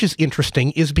Dash is interesting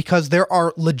is because there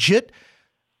are legit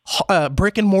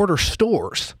brick and mortar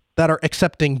stores that are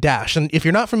accepting Dash. And if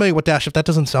you're not familiar with Dash, if that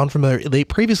doesn't sound familiar, they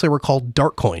previously were called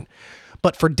Darkcoin.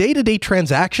 But for day-to-day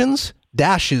transactions,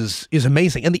 Dash is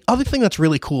amazing. And the other thing that's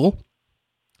really cool,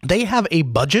 they have a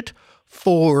budget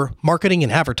for marketing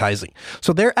and advertising.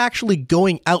 So they're actually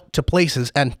going out to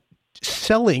places and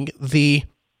selling the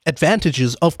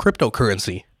advantages of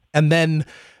cryptocurrency and then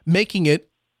making it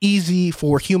easy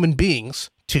for human beings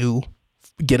to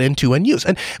get into and use.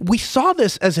 And we saw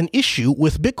this as an issue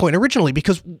with Bitcoin originally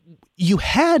because you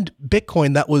had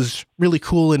Bitcoin that was really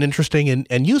cool and interesting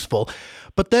and useful.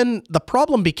 But then the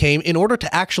problem became, in order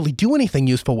to actually do anything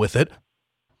useful with it,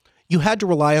 you had to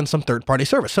rely on some third-party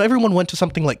service. So everyone went to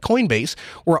something like Coinbase,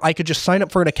 where I could just sign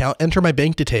up for an account, enter my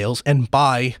bank details, and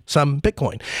buy some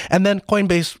Bitcoin. And then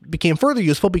Coinbase became further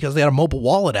useful because they had a mobile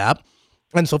wallet app.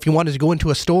 And so if you wanted to go into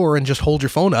a store and just hold your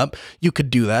phone up, you could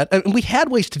do that. And we had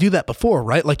ways to do that before,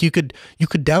 right? Like you could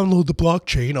download the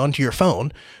blockchain onto your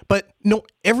phone. But no,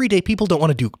 everyday people don't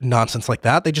want to do nonsense like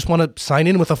that. They just want to sign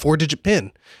in with a 4-digit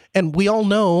PIN. And we all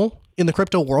know in the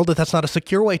crypto world that that's not a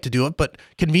secure way to do it, but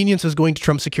convenience is going to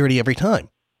trump security every time.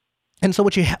 And so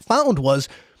what you found was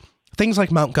things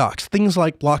like Mt. Gox, things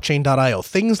like blockchain.io,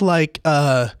 things like,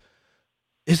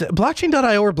 is it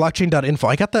blockchain.io or blockchain.info?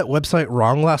 I got that website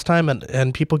wrong last time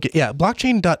and people get,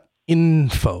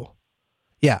 blockchain.info.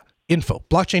 Yeah, info,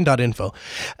 blockchain.info.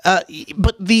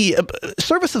 But the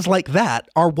services like that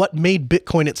are what made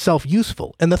Bitcoin itself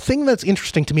useful. And the thing that's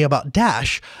interesting to me about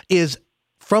Dash is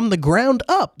from the ground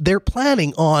up, they're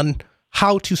planning on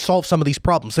how to solve some of these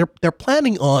problems. They're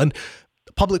planning on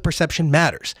public perception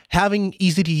matters. Having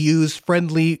easy to use,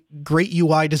 friendly, great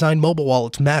UI design mobile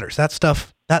wallets matters. That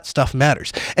stuff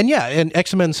matters. And yeah, and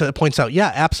Xamens points out,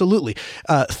 yeah, absolutely.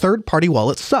 Third-party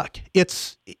wallets suck.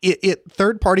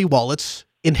 Third-party wallets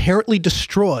inherently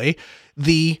destroy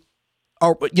the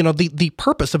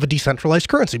purpose of a decentralized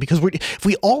currency, because if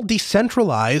we all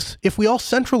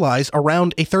centralize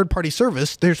around a third-party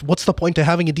service, what's the point of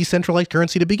having a decentralized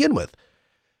currency to begin with?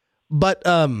 But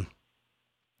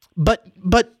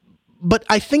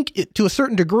I think to a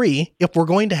certain degree, if we're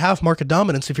going to have market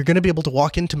dominance, if you're going to be able to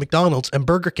walk into McDonald's and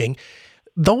Burger King,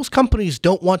 those companies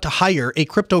don't want to hire a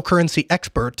cryptocurrency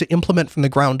expert to implement from the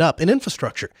ground up an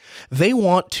infrastructure. They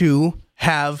want to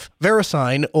have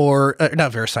VeriSign or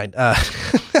not VeriSign,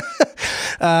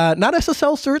 not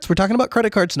SSL certs. We're talking about credit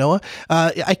cards, Noah.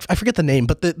 I forget the name,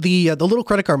 but the little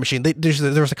credit card machine.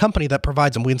 There's a company that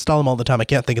provides them. We install them all the time. I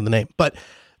can't think of the name, but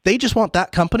They just want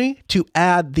that company to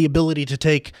add the ability to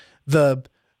take the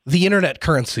internet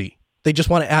currency. They just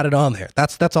want to add it on there.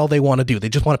 That's all they want to do. They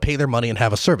just want to pay their money and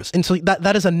have a service. And so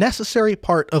that is a necessary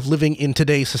part of living in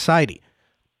today's society.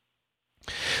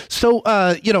 So,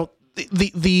 the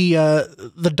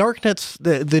darknets,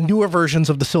 the newer versions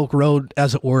of the Silk Road,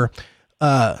 as it were,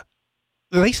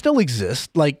 they still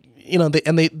exist. Like,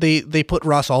 they put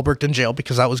Ross Ulbricht in jail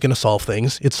because that was going to solve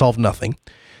things. It solved nothing.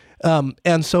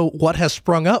 And so what has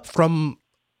sprung up from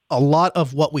a lot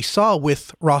of what we saw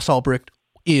with Ross Ulbricht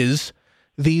is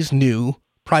these new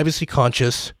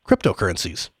privacy-conscious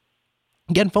cryptocurrencies.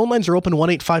 Again, phone lines are open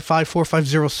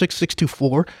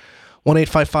 1-855-450-6624,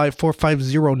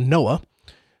 1-855-450-NOAH,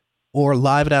 or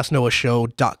live at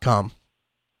AskNoahShow.com.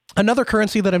 Another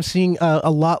currency that I'm seeing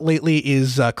a lot lately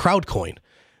is Crowdcoin.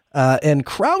 And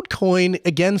Crowdcoin,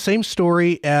 again, same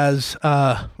story as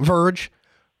Verge.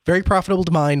 Very profitable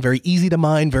to mine, very easy to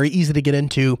mine, very easy to get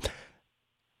into.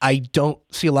 I don't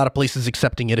see a lot of places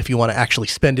accepting it if you want to actually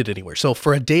spend it anywhere. So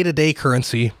for a day-to-day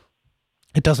currency,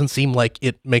 it doesn't seem like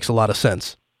it makes a lot of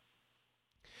sense.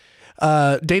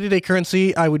 Day-to-day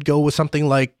currency, I would go with something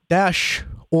like Dash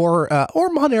or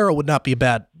Monero would not be a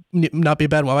bad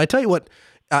one. I tell you what,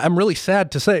 I'm really sad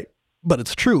to say, but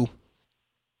it's true,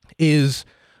 is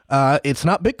it's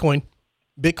not Bitcoin.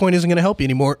 Bitcoin isn't going to help you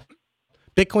anymore.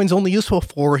 Bitcoin's only useful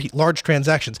for large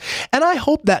transactions. And I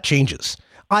hope that changes.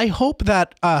 I hope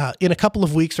that in a couple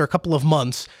of weeks or a couple of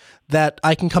months that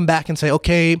I can come back and say,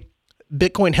 okay,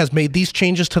 Bitcoin has made these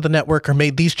changes to the network or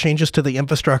made these changes to the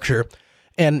infrastructure,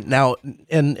 and now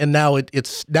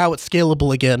it's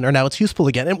scalable again, or now it's useful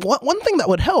again. And one thing that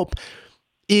would help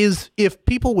is if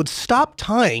people would stop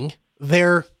tying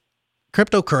their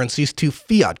cryptocurrencies to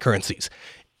fiat currencies.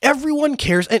 Everyone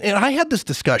cares, and I had this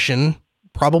discussion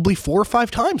probably 4 or 5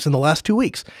 times in the last 2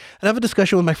 weeks. I'd have a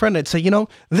discussion with my friend. I'd say,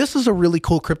 this is a really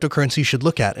cool cryptocurrency you should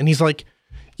look at. And he's like,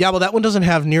 yeah, well, that one doesn't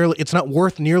have it's not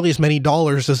worth nearly as many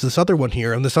dollars as this other one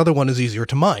here. And this other one is easier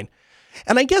to mine.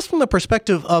 And I guess from the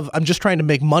perspective of I'm just trying to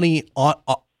make money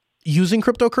using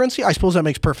cryptocurrency, I suppose that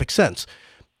makes perfect sense.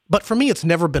 But for me, it's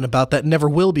never been about that, never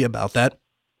will be about that.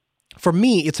 For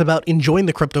me, it's about enjoying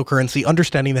the cryptocurrency,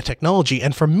 understanding the technology.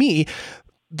 And for me,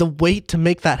 the way to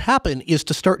make that happen is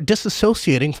to start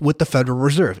disassociating with the Federal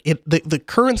Reserve.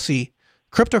 The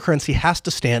cryptocurrency has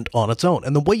to stand on its own.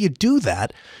 And the way you do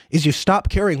that is you stop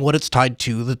caring what it's tied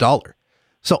to, the dollar.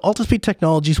 So Altispeed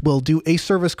Technologies will do a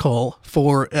service call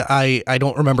for, I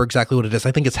don't remember exactly what it is.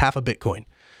 I think it's half a Bitcoin,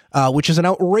 which is an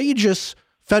outrageous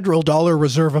federal dollar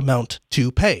reserve amount to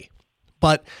pay.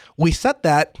 But we set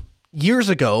that years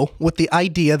ago with the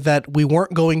idea that we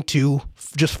weren't going to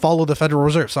just follow the Federal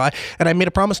Reserve. So I made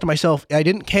a promise to myself. I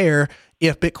didn't care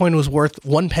if Bitcoin was worth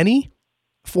 1 penny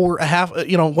for a half,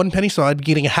 1 penny. So I'd be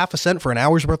getting a half a cent for an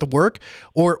hour's worth of work,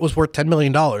 or it was worth $10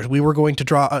 million. We were going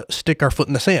to stick our foot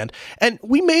in the sand. And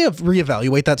we may have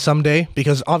reevaluate that someday,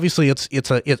 because obviously at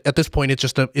this point, it's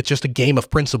just a game of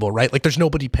principle, right? Like there's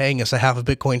nobody paying us a half a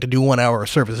Bitcoin to do 1 hour of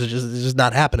service. It's just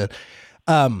not happening.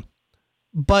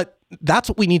 But that's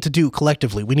what we need to do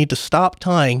collectively. We need to stop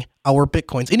tying our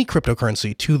Bitcoins, any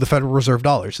cryptocurrency, to the Federal Reserve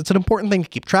dollars. It's an important thing to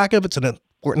keep track of. It's an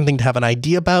important thing to have an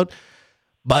idea about,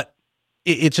 but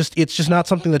it's just not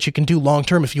something that you can do long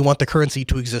term if you want the currency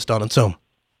to exist on its own.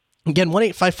 Again,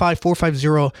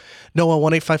 1-855-450-NOAH,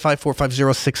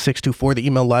 1-855-450-6624, the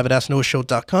email live at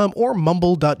AskNoahShow.com, or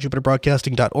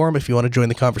mumble.jupiterbroadcasting.org if you want to join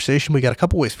the conversation. We got a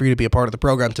couple ways for you to be a part of the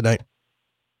program tonight.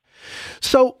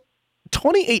 So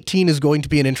 2018 is going to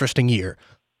be an interesting year.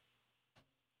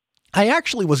 I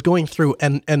actually was going through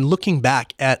and looking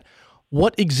back at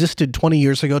what existed 20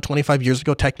 years ago, 25 years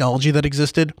ago, technology that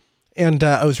existed. And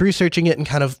I was researching it and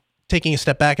kind of taking a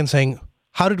step back and saying,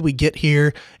 how did we get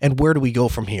here and where do we go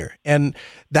from here? And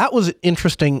that was an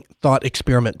interesting thought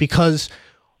experiment, because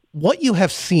what you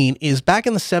have seen is back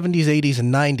in the 70s, 80s,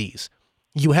 and 90s,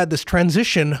 you had this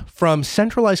transition from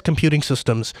centralized computing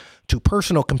systems to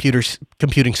personal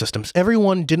computing systems.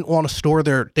 Everyone didn't want to store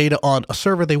their data on a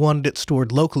server. They wanted it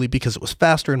stored locally because it was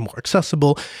faster and more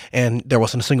accessible, and there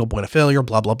wasn't a single point of failure,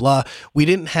 blah, blah, blah. We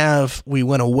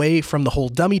went away from the whole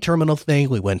dummy terminal thing.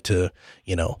 We went to,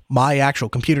 my actual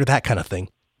computer, that kind of thing.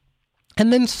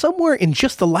 And then somewhere in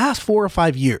just the last 4 or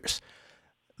 5 years,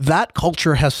 that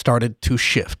culture has started to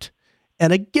shift.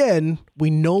 And again, we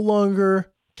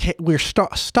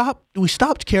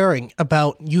stopped caring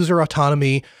about user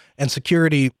autonomy and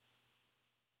security.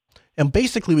 And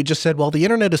basically we just said, well, the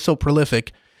internet is so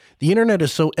prolific, the internet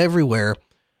is so everywhere,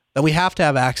 that we have to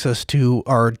have access to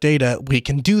our data. We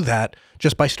can do that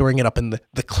just by storing it up in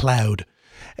the cloud.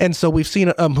 And so we've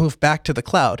seen a move back to the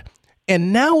cloud.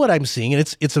 And now what I'm seeing,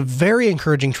 and it's a very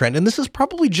encouraging trend, and this is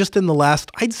probably just in the last,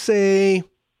 I'd say,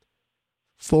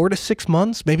 4 to 6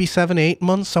 months, maybe 7, 8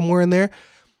 months, somewhere in there.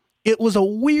 It was a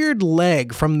weird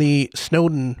lag from the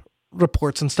Snowden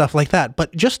reports and stuff like that.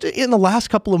 But just in the last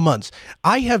couple of months,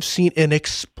 I have seen an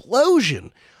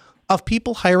explosion of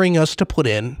people hiring us to put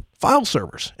in file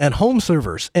servers and home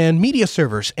servers and media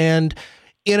servers. And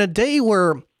in a day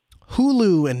where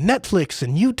Hulu and Netflix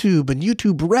and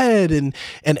YouTube Red and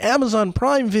Amazon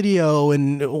Prime Video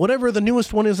and whatever the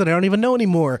newest one is that I don't even know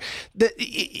anymore, that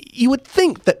you would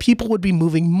think that people would be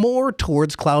moving more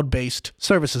towards cloud-based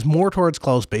services, more towards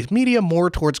cloud-based media, more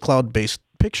towards cloud-based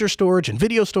picture storage and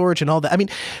video storage and all that. I mean,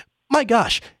 my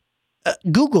gosh,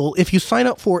 Google, if you sign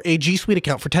up for a G Suite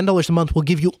account for $10 a month, will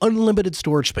give you unlimited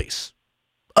storage space.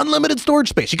 Unlimited storage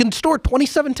space. You can store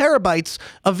 27 terabytes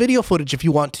of video footage if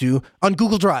you want to on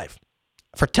Google Drive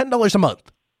for $10 a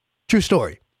month. True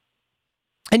story.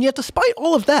 And yet, despite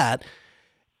all of that,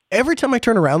 every time I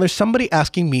turn around, there's somebody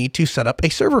asking me to set up a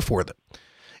server for them.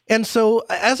 And so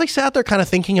as I sat there kind of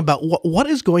thinking about what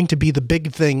is going to be the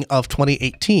big thing of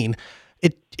 2018,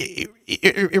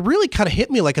 it really kind of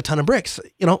hit me like a ton of bricks.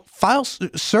 You know, file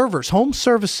servers, home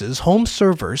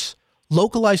servers,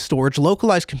 localized storage,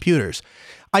 localized computers.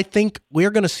 I think we're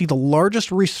going to see the largest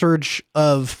resurge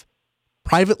of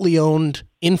privately owned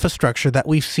infrastructure that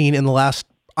we've seen in the last,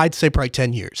 I'd say, probably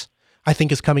 10 years. I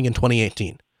think is coming in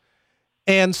 2018.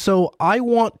 And so I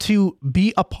want to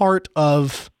be a part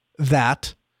of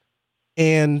that.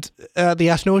 And the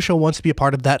Ask Noah Show wants to be a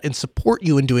part of that and support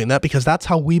you in doing that, because that's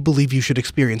how we believe you should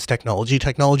experience technology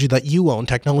that you own,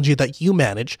 technology that you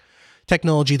manage,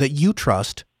 technology that you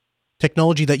trust,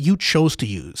 technology that you chose to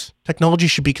use. Technology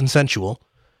should be consensual.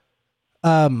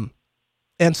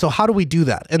 And so how do we do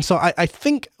that? And so I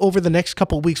think over the next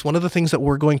couple of weeks, one of the things that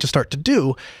we're going to start to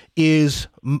do is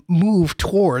move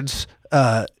towards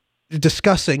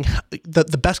discussing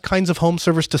the best kinds of home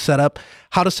servers to set up,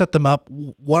 how to set them up,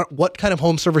 what kind of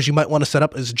home servers you might want to set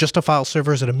up. Is it just a file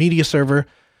server? Is it a media server?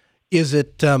 Is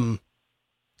it a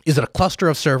cluster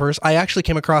of servers? I actually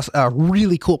came across a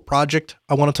really cool project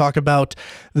I want to talk about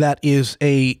that is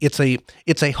it's a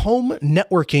home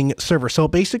networking server. So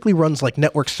it basically runs like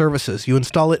network services. You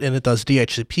install it and it does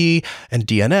DHCP and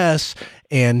DNS.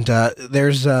 And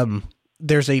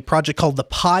there's a project called the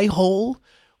Pi-hole,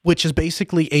 which is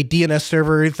basically a DNS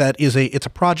server it's a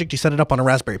project. You set it up on a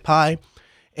Raspberry Pi.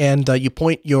 And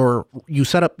you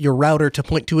set up your router to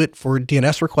point to it for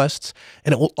DNS requests,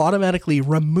 and it will automatically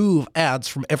remove ads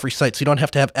from every site. So you don't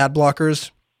have to have ad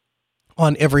blockers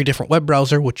on every different web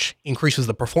browser, which increases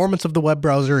the performance of the web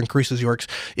browser, increases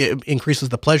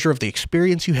the pleasure of the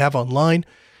experience you have online.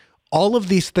 All of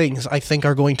these things, I think,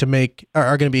 are going to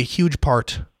be a huge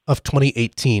part of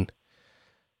 2018.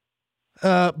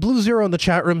 Blue Zero in the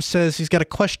chat room says he's got a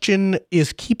question.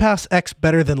 Is KeePass X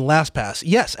better than LastPass?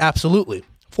 Yes, absolutely.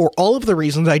 For all of the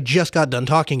reasons I just got done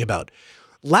talking about.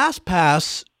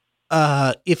 LastPass,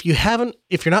 if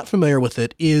you're not familiar with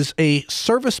it, is a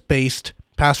service-based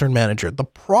password manager. The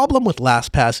problem with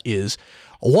LastPass is,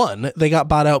 one, they got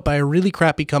bought out by a really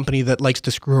crappy company that likes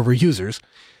to screw over users.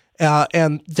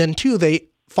 And then two, they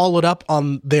followed up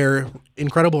on their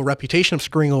incredible reputation of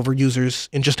screwing over users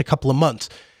in just a couple of months.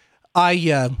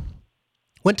 I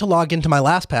went to log into my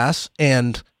LastPass,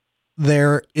 and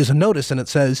there is a notice, and it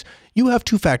says, you have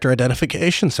two-factor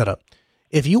identification set up.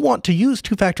 If you want to use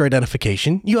two-factor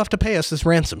identification, you have to pay us this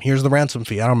ransom. Here's the ransom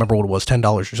fee. I don't remember what it was,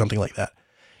 $10 or something like that.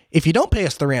 If you don't pay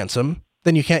us the ransom,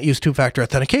 then you can't use two-factor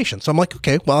authentication. So I'm like,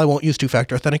 okay, well, I won't use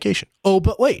two-factor authentication. Oh,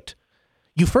 but wait.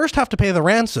 You first have to pay the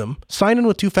ransom, sign in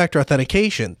with two-factor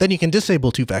authentication, then you can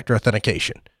disable two-factor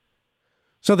authentication.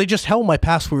 So they just held my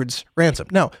passwords ransom.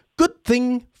 Now, good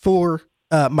thing for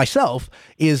myself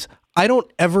is I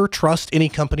don't ever trust any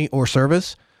company or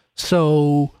service.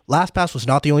 So LastPass was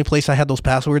not the only place I had those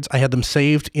passwords. I had them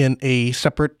saved in a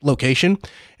separate location.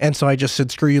 And so I just said,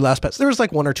 screw you, LastPass. There was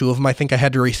like one or two of them I think I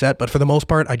had to reset, but for the most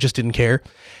part, I just didn't care.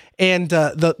 And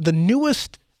the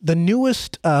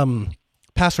newest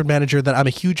password manager that I'm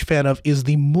a huge fan of is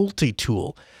the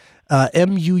Multitool.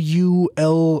 Multitool,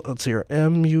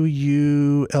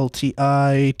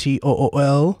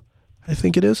 I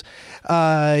think it is.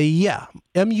 Yeah.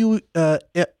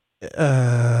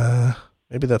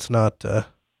 Maybe that's not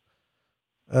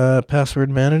password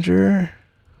manager.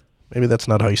 Maybe that's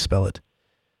not how you spell it.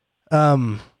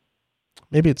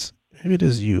 Maybe it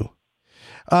is you.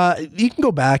 You can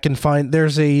go back and find,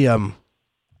 there's a,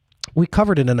 we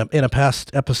covered it in a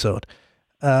past episode.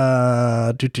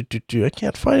 I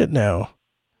can't find it now.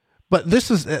 But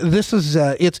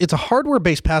it's a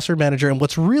hardware-based password manager, and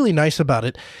what's really nice about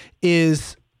it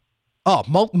is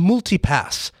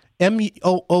Multipass.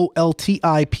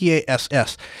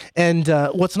 Mooltipass. And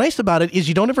what's nice about it is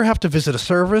you don't ever have to visit a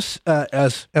service,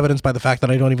 as evidenced by the fact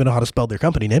that I don't even know how to spell their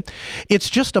company name. It's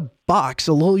just a box,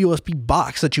 a little USB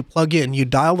box that you plug in. You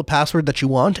dial the password that you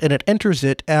want, and it enters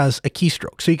it as a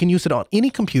keystroke. So you can use it on any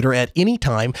computer at any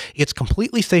time. It's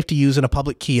completely safe to use in a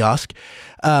public kiosk.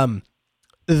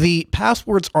 The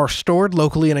passwords are stored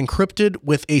locally and encrypted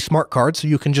with a smart card, so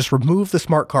you can just remove the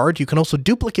smart card. You can also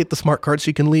duplicate the smart card, so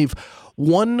you can leave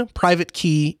one private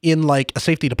key in like a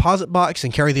safety deposit box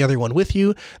and carry the other one with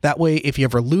you. That way, if you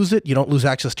ever lose it, you don't lose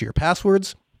access to your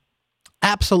passwords.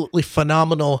 Absolutely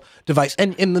phenomenal device.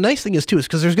 And the nice thing is, too, is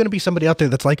because there's going to be somebody out there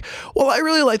that's like, well, I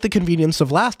really like the convenience of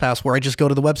LastPass where I just go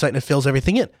to the website and it fills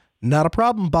everything in. Not a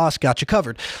problem, boss. Got you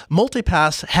covered.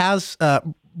 Multipass has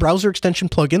browser extension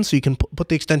plugin, so you can put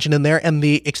the extension in there, and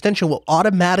the extension will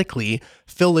automatically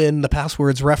fill in the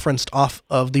passwords referenced off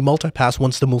of the Multipass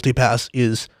once the Multipass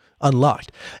is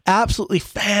unlocked. Absolutely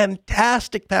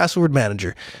fantastic password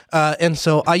manager. And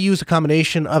so I use a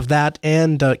combination of that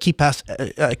and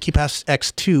KeePass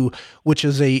X2, which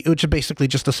is basically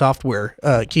just a software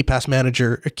KeePass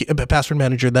manager, password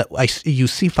manager that I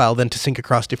use cFile then to sync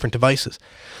across different devices.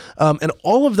 And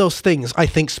all of those things, I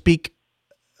think, speak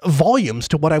volumes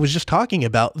to what I was just talking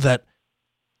about, that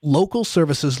local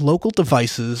services, local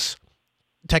devices,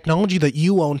 technology that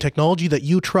you own, technology that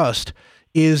you trust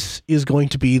is going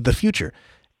to be the future.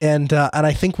 And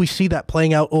I think we see that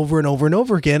playing out over and over and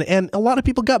over again. And a lot of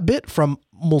people got bit from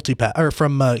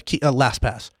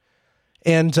LastPass.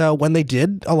 And when they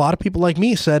did, a lot of people like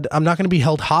me said, I'm not going to be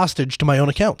held hostage to my own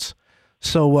accounts.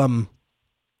 So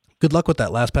good luck with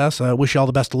that, LastPass. I wish you all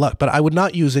the best of luck. But I would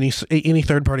not use any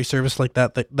third-party service like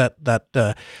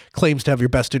that claims to have your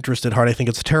best interest at heart. I think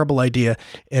it's a terrible idea.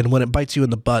 And when it bites you in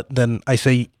the butt, then I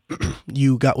say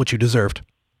you got what you deserved.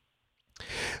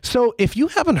 So if you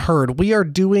haven't heard, we are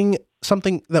doing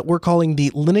something that we're calling the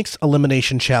Linux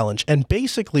Elimination Challenge. And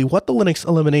basically what the Linux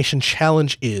Elimination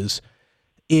Challenge is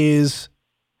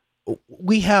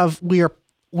we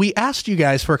asked you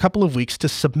guys for a couple of weeks to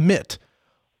submit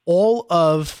all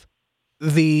of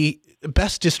the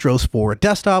best distros for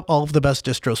desktop, all of the best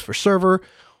distros for server,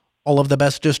 all of the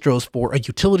best distros for a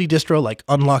utility distro, like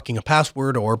unlocking a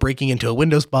password or breaking into a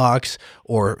Windows box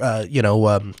or,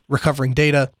 recovering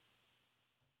data.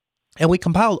 And we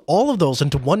compiled all of those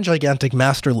into one gigantic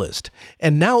master list.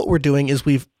 And now what we're doing is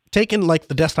we've taken like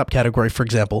the desktop category, for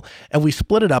example, and we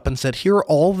split it up and said, here are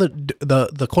all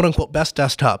the quote unquote best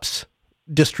desktops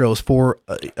distros for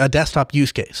a desktop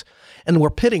use case. And we're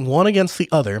pitting one against the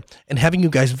other and having you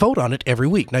guys vote on it every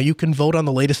week. Now you can vote on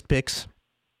the latest picks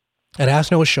at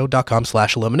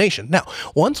asknoahshow.com/elimination. Now,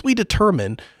 once we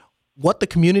determine what the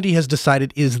community has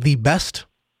decided is the best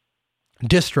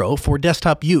distro for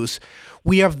desktop use,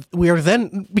 we are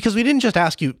then, because we didn't just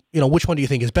ask you, which one do you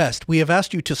think is best? We have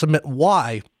asked you to submit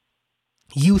why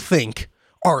you think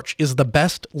Arch is the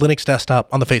best Linux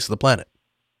desktop on the face of the planet.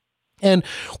 And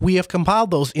we have compiled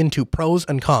those into pros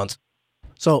and cons.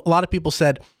 So a lot of people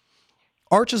said,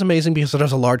 Arch is amazing because it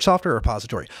has a large software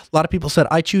repository. A lot of people said,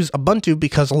 I choose Ubuntu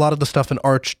because a lot of the stuff in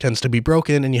Arch tends to be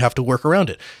broken and you have to work around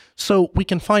it. So we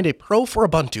can find a pro for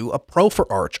Ubuntu, a pro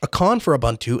for Arch, a con for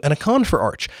Ubuntu, and a con for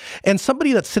Arch. And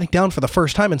somebody that's sitting down for the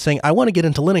first time and saying, I want to get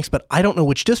into Linux, but I don't know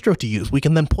which distro to use, we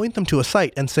can then point them to a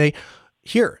site and say,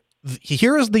 here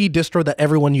is the distro that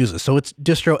everyone uses. So it's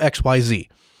distro XYZ.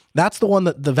 That's the one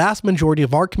that the vast majority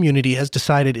of our community has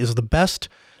decided is the best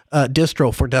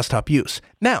distro for desktop use.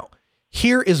 Now,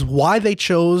 here is why they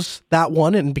chose that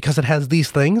one, and because it has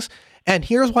these things. And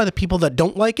here's why the people that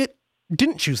don't like it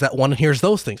didn't choose that one, and here's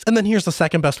those things. And then here's the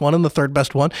second best one and the third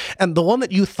best one. And the one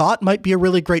that you thought might be a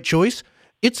really great choice,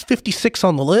 it's 56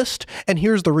 on the list, and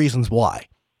here's the reasons why.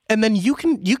 And then you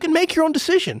can make your own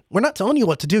decision. We're not telling you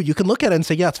what to do. You can look at it and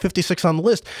say, yeah, it's 56 on the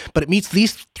list, but it meets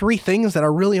these three things that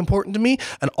are really important to me,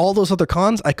 and all those other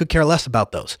cons, I could care less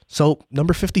about those. So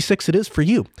number 56 it is for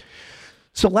you.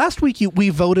 So last week we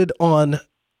voted on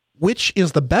which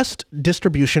is the best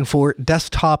distribution for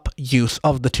desktop use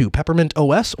of the two, Peppermint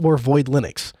OS or Void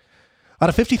Linux. Out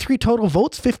of 53 total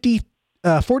votes,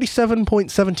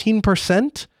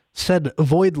 47.17% said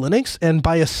Void Linux, and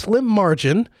by a slim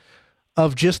margin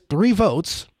of just 3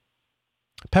 votes,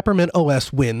 Peppermint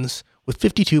OS wins with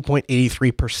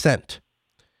 52.83%.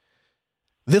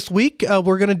 This week,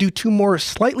 we're going to do 2 more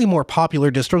slightly more popular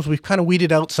distros. We've kind of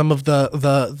weeded out some of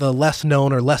the less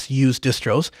known or less used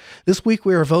distros. This week,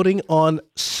 we are voting on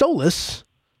Solus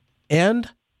and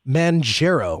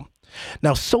Manjaro.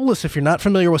 Now, Solus, if you're not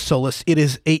familiar with Solus, it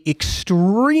is a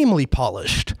extremely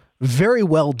polished, very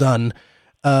well done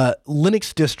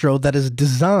Linux distro that is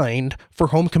designed for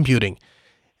home computing.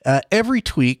 Every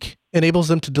tweak enables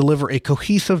them to deliver a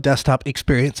cohesive desktop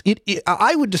experience.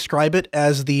 I would describe it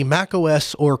as the Mac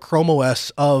OS or Chrome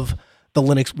OS of the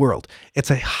Linux world.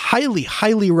 It's a highly,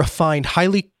 highly refined,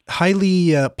 highly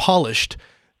polished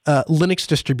Linux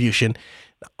distribution.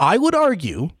 I would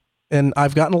argue, and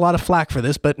I've gotten a lot of flack for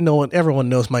this, but everyone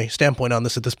knows my standpoint on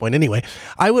this at this point anyway.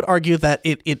 I would argue that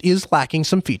it is lacking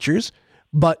some features,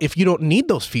 but if you don't need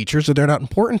those features or they're not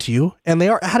important to you, and they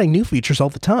are adding new features all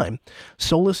the time,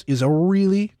 Solus is a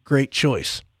really great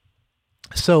choice.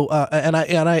 So, and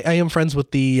I am friends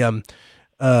with the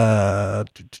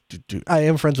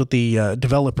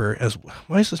developer as.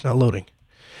 Why is this not loading?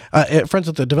 Friends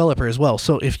with the developer as well.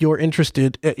 So if you're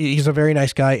interested, he's a very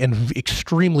nice guy and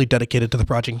extremely dedicated to the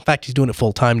project. In fact, he's doing it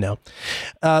full time now.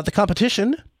 The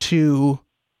competition to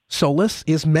Solus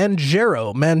is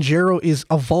Manjaro. Manjaro is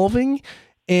evolving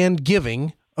and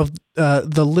giving of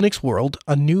the Linux world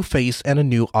a new face and a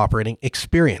new operating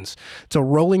experience. It's a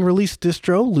rolling release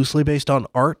distro, loosely based on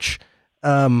Arch.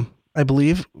 I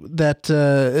believe that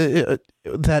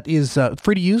is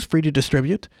free to use, free to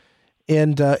distribute,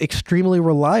 and extremely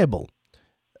reliable.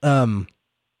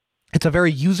 It's a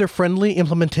very user-friendly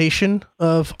implementation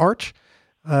of Arch.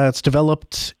 It's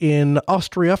developed in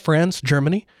Austria, France,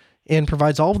 Germany, and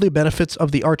provides all of the benefits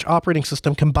of the Arch operating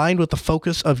system combined with the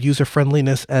focus of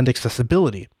user-friendliness and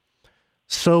accessibility.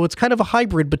 So it's kind of a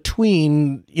hybrid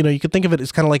between, you could think of it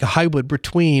as kind of like a hybrid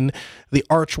between the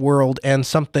Arch world and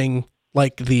something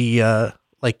like the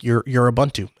like your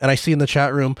Ubuntu. And I see in the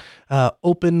chat room,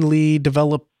 openly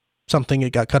develop something,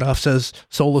 it got cut off, says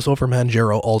Solus over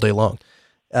Manjaro all day long.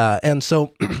 And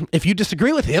so if you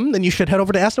disagree with him, then you should head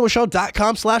over to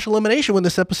asknoahshow.com/elimination when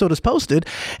this episode is posted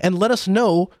and let us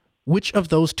know which of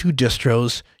those two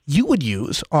distros you would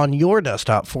use on your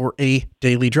desktop for a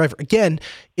daily driver. Again,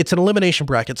 it's an elimination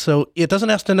bracket, so it doesn't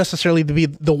have to necessarily be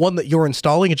the one that you're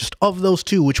installing. It's just of those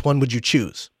two, which one would you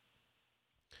choose?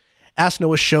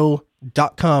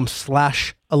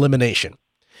 asknoahshow.com/elimination.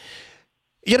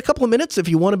 You get a couple of minutes if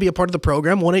you want to be a part of the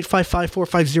program.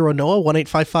 1-855-450-NOAH,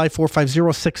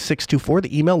 1-855-450-6624.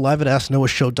 The email live at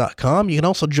asknoahshow.com. You can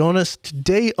also join us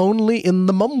today only in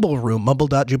the Mumble room,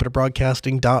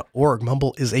 mumble.jupiterbroadcasting.org.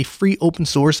 Mumble is a free open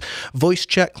source voice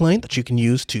chat client that you can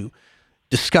use to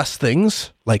discuss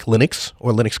things like Linux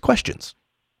or Linux questions.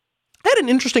 I had an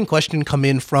interesting question come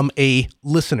in from a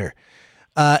listener.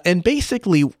 And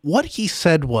basically what he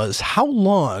said was, how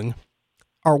long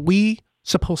are we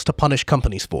supposed to punish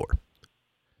companies for?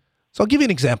 So I'll give you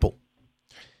an example.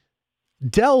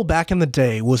 Dell back in the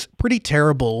day was pretty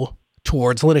terrible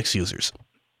towards Linux users.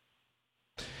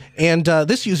 And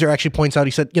this user actually points out,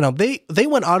 he said, they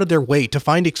went out of their way to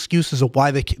find excuses of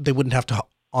why they wouldn't have to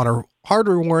honor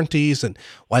hardware warranties and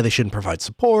why they shouldn't provide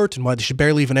support and why they should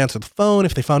barely even answer the phone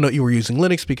if they found out you were using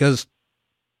Linux because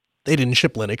they didn't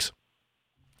ship Linux.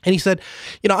 And he said,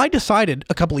 I decided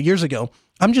a couple of years ago,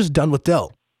 I'm just done with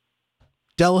Dell.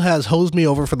 Dell has hosed me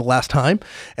over for the last time,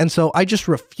 and so I just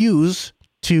refuse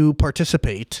to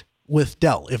participate with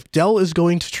Dell. If Dell is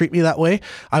going to treat me that way,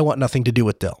 I want nothing to do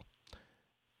with Dell.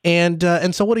 And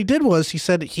so what he did was he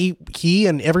said he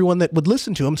and everyone that would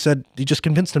listen to him said he just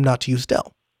convinced him not to use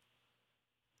Dell.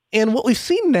 And what we've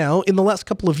seen now in the last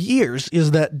couple of years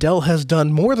is that Dell has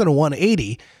done more than a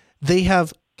 180. They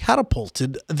have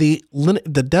catapulted the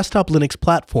desktop Linux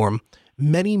platform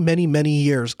many, many, many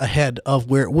years ahead of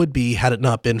where it would be had it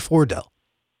not been for Dell.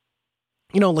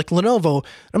 Like Lenovo,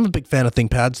 I'm a big fan of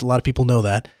ThinkPads. A lot of people know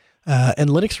that.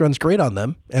 And Linux runs great on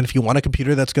them. And if you want a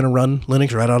computer that's going to run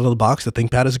Linux right out of the box, the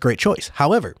ThinkPad is a great choice.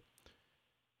 However,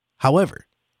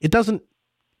 it doesn't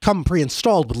come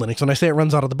pre-installed with Linux. When I say it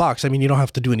runs out of the box, I mean you don't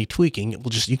have to do any tweaking.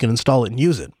 You can install it and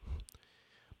use it.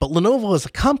 But Lenovo as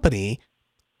a company,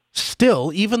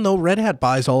 still, even though Red Hat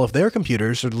buys all of their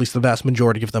computers, or at least the vast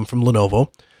majority of them from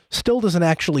Lenovo, still doesn't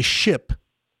actually ship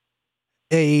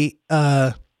a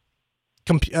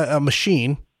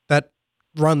machine that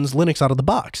runs Linux out of the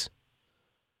box.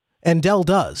 And Dell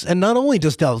does. And not only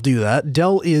does Dell do that,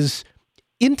 Dell is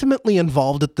intimately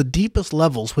involved at the deepest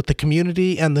levels with the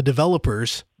community and the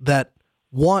developers that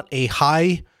want a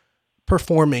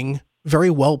high-performing, very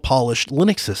well-polished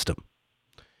Linux system.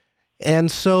 And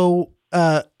so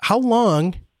how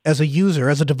long, as a user,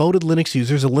 as a devoted Linux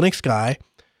user, as a Linux guy,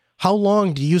 how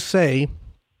long do you say,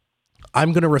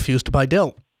 I'm going to refuse to buy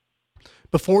Dell?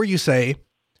 Before you say,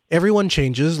 everyone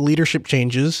changes, leadership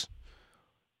changes,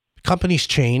 companies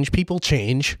change, people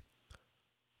change,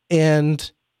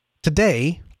 and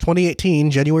today,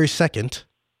 2018, January 2nd,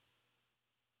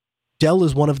 Dell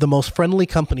is one of the most friendly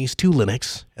companies to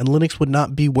Linux, and Linux would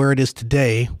not be where it is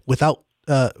today without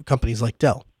companies like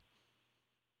Dell?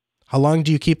 How long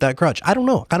do you keep that grudge? I don't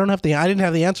know. I didn't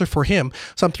have the answer for him,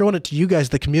 so I'm throwing it to you guys,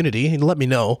 the community, and let me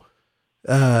know.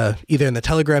 Either in the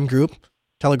Telegram group,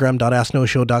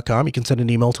 telegram.asknoahshow.com. You can send an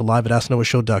email to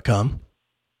live@asknoahshow.com.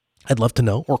 I'd love to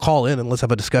know, or call in and let's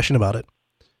have a discussion about it.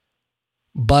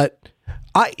 But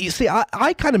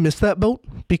I kind of missed that boat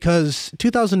because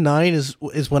 2009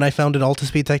 is when I founded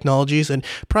Altispeed Technologies, and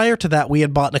prior to that, we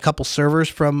had bought a couple servers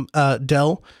from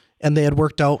Dell, and they had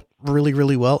worked out really,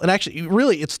 really well. And actually,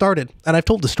 really, it started, and I've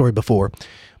told the story before,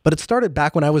 but it started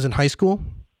back when I was in high school,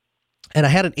 and I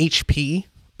had an HP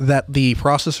that the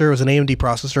processor was an AMD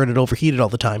processor, and it overheated all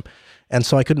the time, and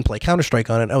so I couldn't play Counter-Strike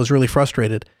on it. I was really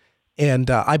frustrated, and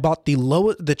I bought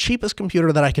the cheapest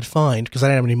computer that I could find because I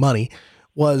didn't have any money.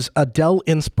 Was a Dell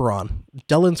Inspiron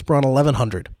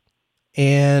 1100,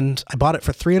 and I bought it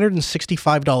for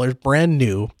 $365 brand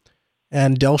new,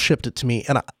 and Dell shipped it to me,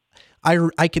 and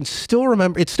I can still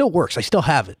remember, it still works, I still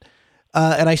have it,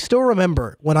 and I still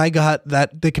remember when I got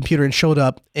the computer and showed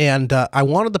up, and I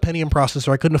wanted the Pentium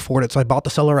processor, I couldn't afford it, so I bought the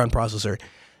Celeron processor,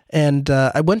 and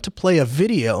I went to play a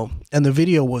video, and the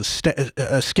video was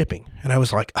skipping, and I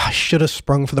was like, I should have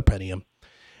sprung for the Pentium.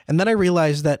 And then I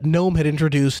realized that GNOME had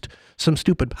introduced some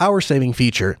stupid power saving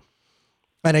feature,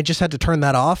 and I just had to turn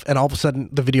that off, and all of a sudden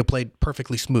the video played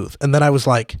perfectly smooth. And then I was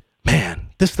like, man,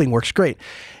 this thing works great.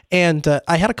 And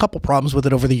I had a couple problems with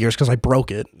it over the years because I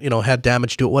broke it, had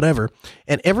damage to it, whatever.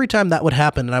 And every time that would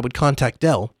happen and I would contact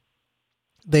Dell,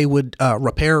 they would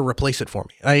repair or replace it for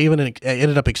me. I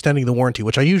ended up extending the warranty,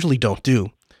 which I usually don't do.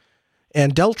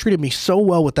 And Dell treated me so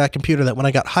well with that computer that when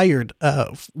I got hired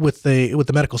with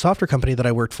the medical software company that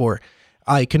I worked for,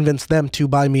 I convinced them to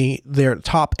buy me their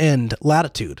top-end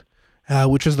Latitude,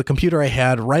 which was the computer I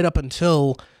had right up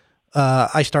until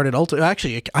I started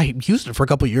Actually, I used it for a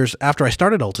couple of years after I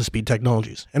started Altispeed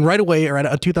Technologies. And right away,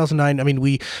 around 2009, I mean,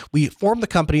 we formed the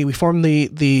company, we formed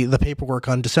the paperwork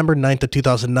on December 9th of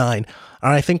 2009.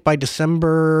 And I think by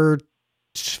December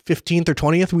 15th or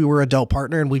 20th, we were a Dell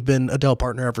partner, and we've been a Dell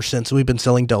partner ever since. We've been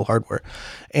selling Dell hardware,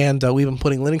 and we've been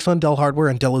putting Linux on Dell hardware,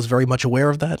 and Dell is very much aware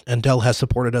of that, and Dell has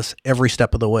supported us every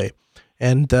step of the way.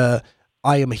 And I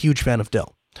am a huge fan of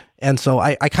Dell. And so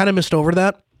I kind of missed over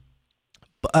that.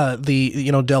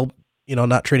 Dell,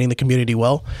 not treating the community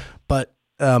well, but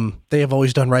they have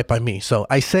always done right by me. So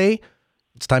I say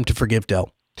it's time to forgive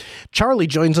Dell. Charlie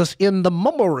joins us in the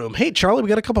Mumble Room. Hey, Charlie, we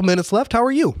got a couple minutes left. How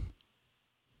are you?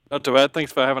 Not too bad.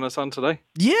 Thanks for having us on today.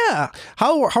 Yeah.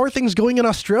 How are things going in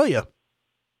Australia?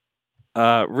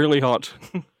 Really hot.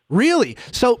 Really?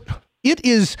 So it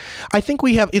is, I think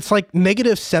it's like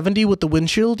 -70 with the wind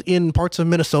chill in parts of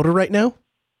Minnesota right now.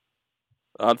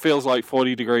 It feels like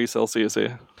 40 degrees Celsius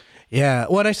here. Yeah.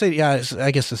 When I say,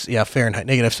 I guess it's, Fahrenheit,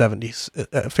 -70s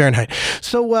Fahrenheit.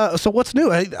 So what's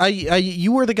new?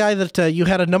 You were the guy that you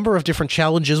had a number of different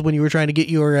challenges when you were trying to get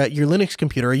your Linux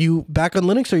computer. Are you back on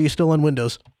Linux, or are you still on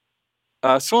Windows?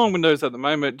 Still on Windows at the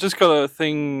moment. Just got a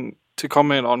thing to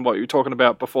comment on what you were talking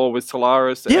about before with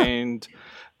Solaris and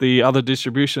the other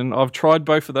distribution. I've tried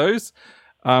both of those.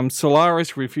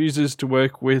 Solaris refuses to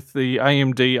work with the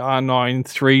AMD R9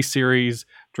 3 series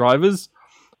drivers.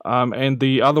 And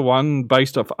the other one,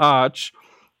 based off Arch,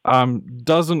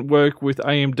 doesn't work with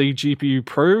AMD GPU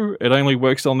Pro. It only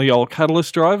works on the old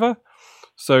Catalyst driver.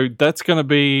 So that's going to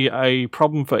be a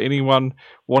problem for anyone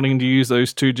wanting to use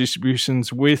those two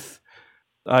distributions with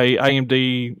a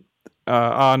AMD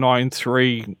R9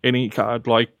 3 any card,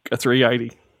 like a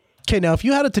 380. Okay, now if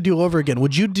you had it to do over again,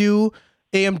 would you do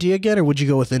AMD again, or would you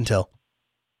go with Intel?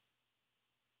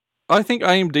 I think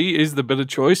AMD is the better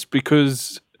choice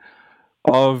because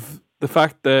of the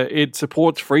fact that it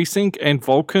supports FreeSync and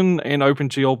Vulkan and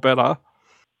OpenGL better.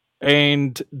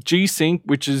 And G-Sync,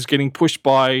 which is getting pushed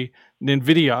by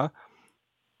NVIDIA,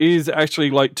 is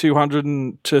actually like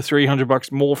 $200 to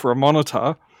 $300 more for a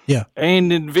monitor. Yeah.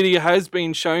 And NVIDIA has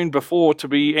been shown before to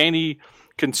be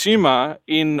anti-consumer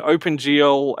in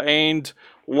OpenGL and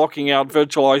locking out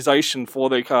virtualization for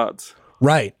their cards.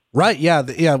 Right.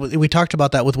 Yeah. We talked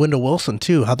about that with Wendell Wilson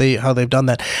too, how they've done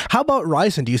that. How about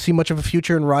Ryzen? Do you see much of a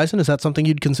future in Ryzen? Is that something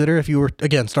you'd consider if you were,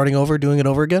 again, starting over, doing it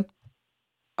over again?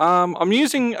 I'm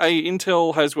using a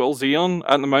Intel Haswell Xeon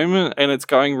at the moment, and it's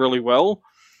going really well.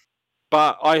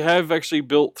 But I have actually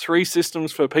built 3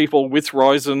 systems for people with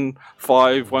Ryzen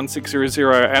 5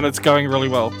 1600, and it's going really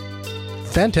well.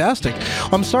 Fantastic.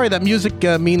 I'm sorry, that music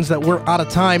means that we're out of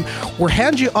time. We'll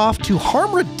hand you off to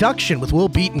Harm Reduction with Will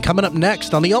Beaton coming up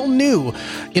next on the all-new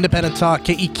Independent Talk,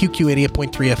 KEQQ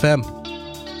 88.3 FM.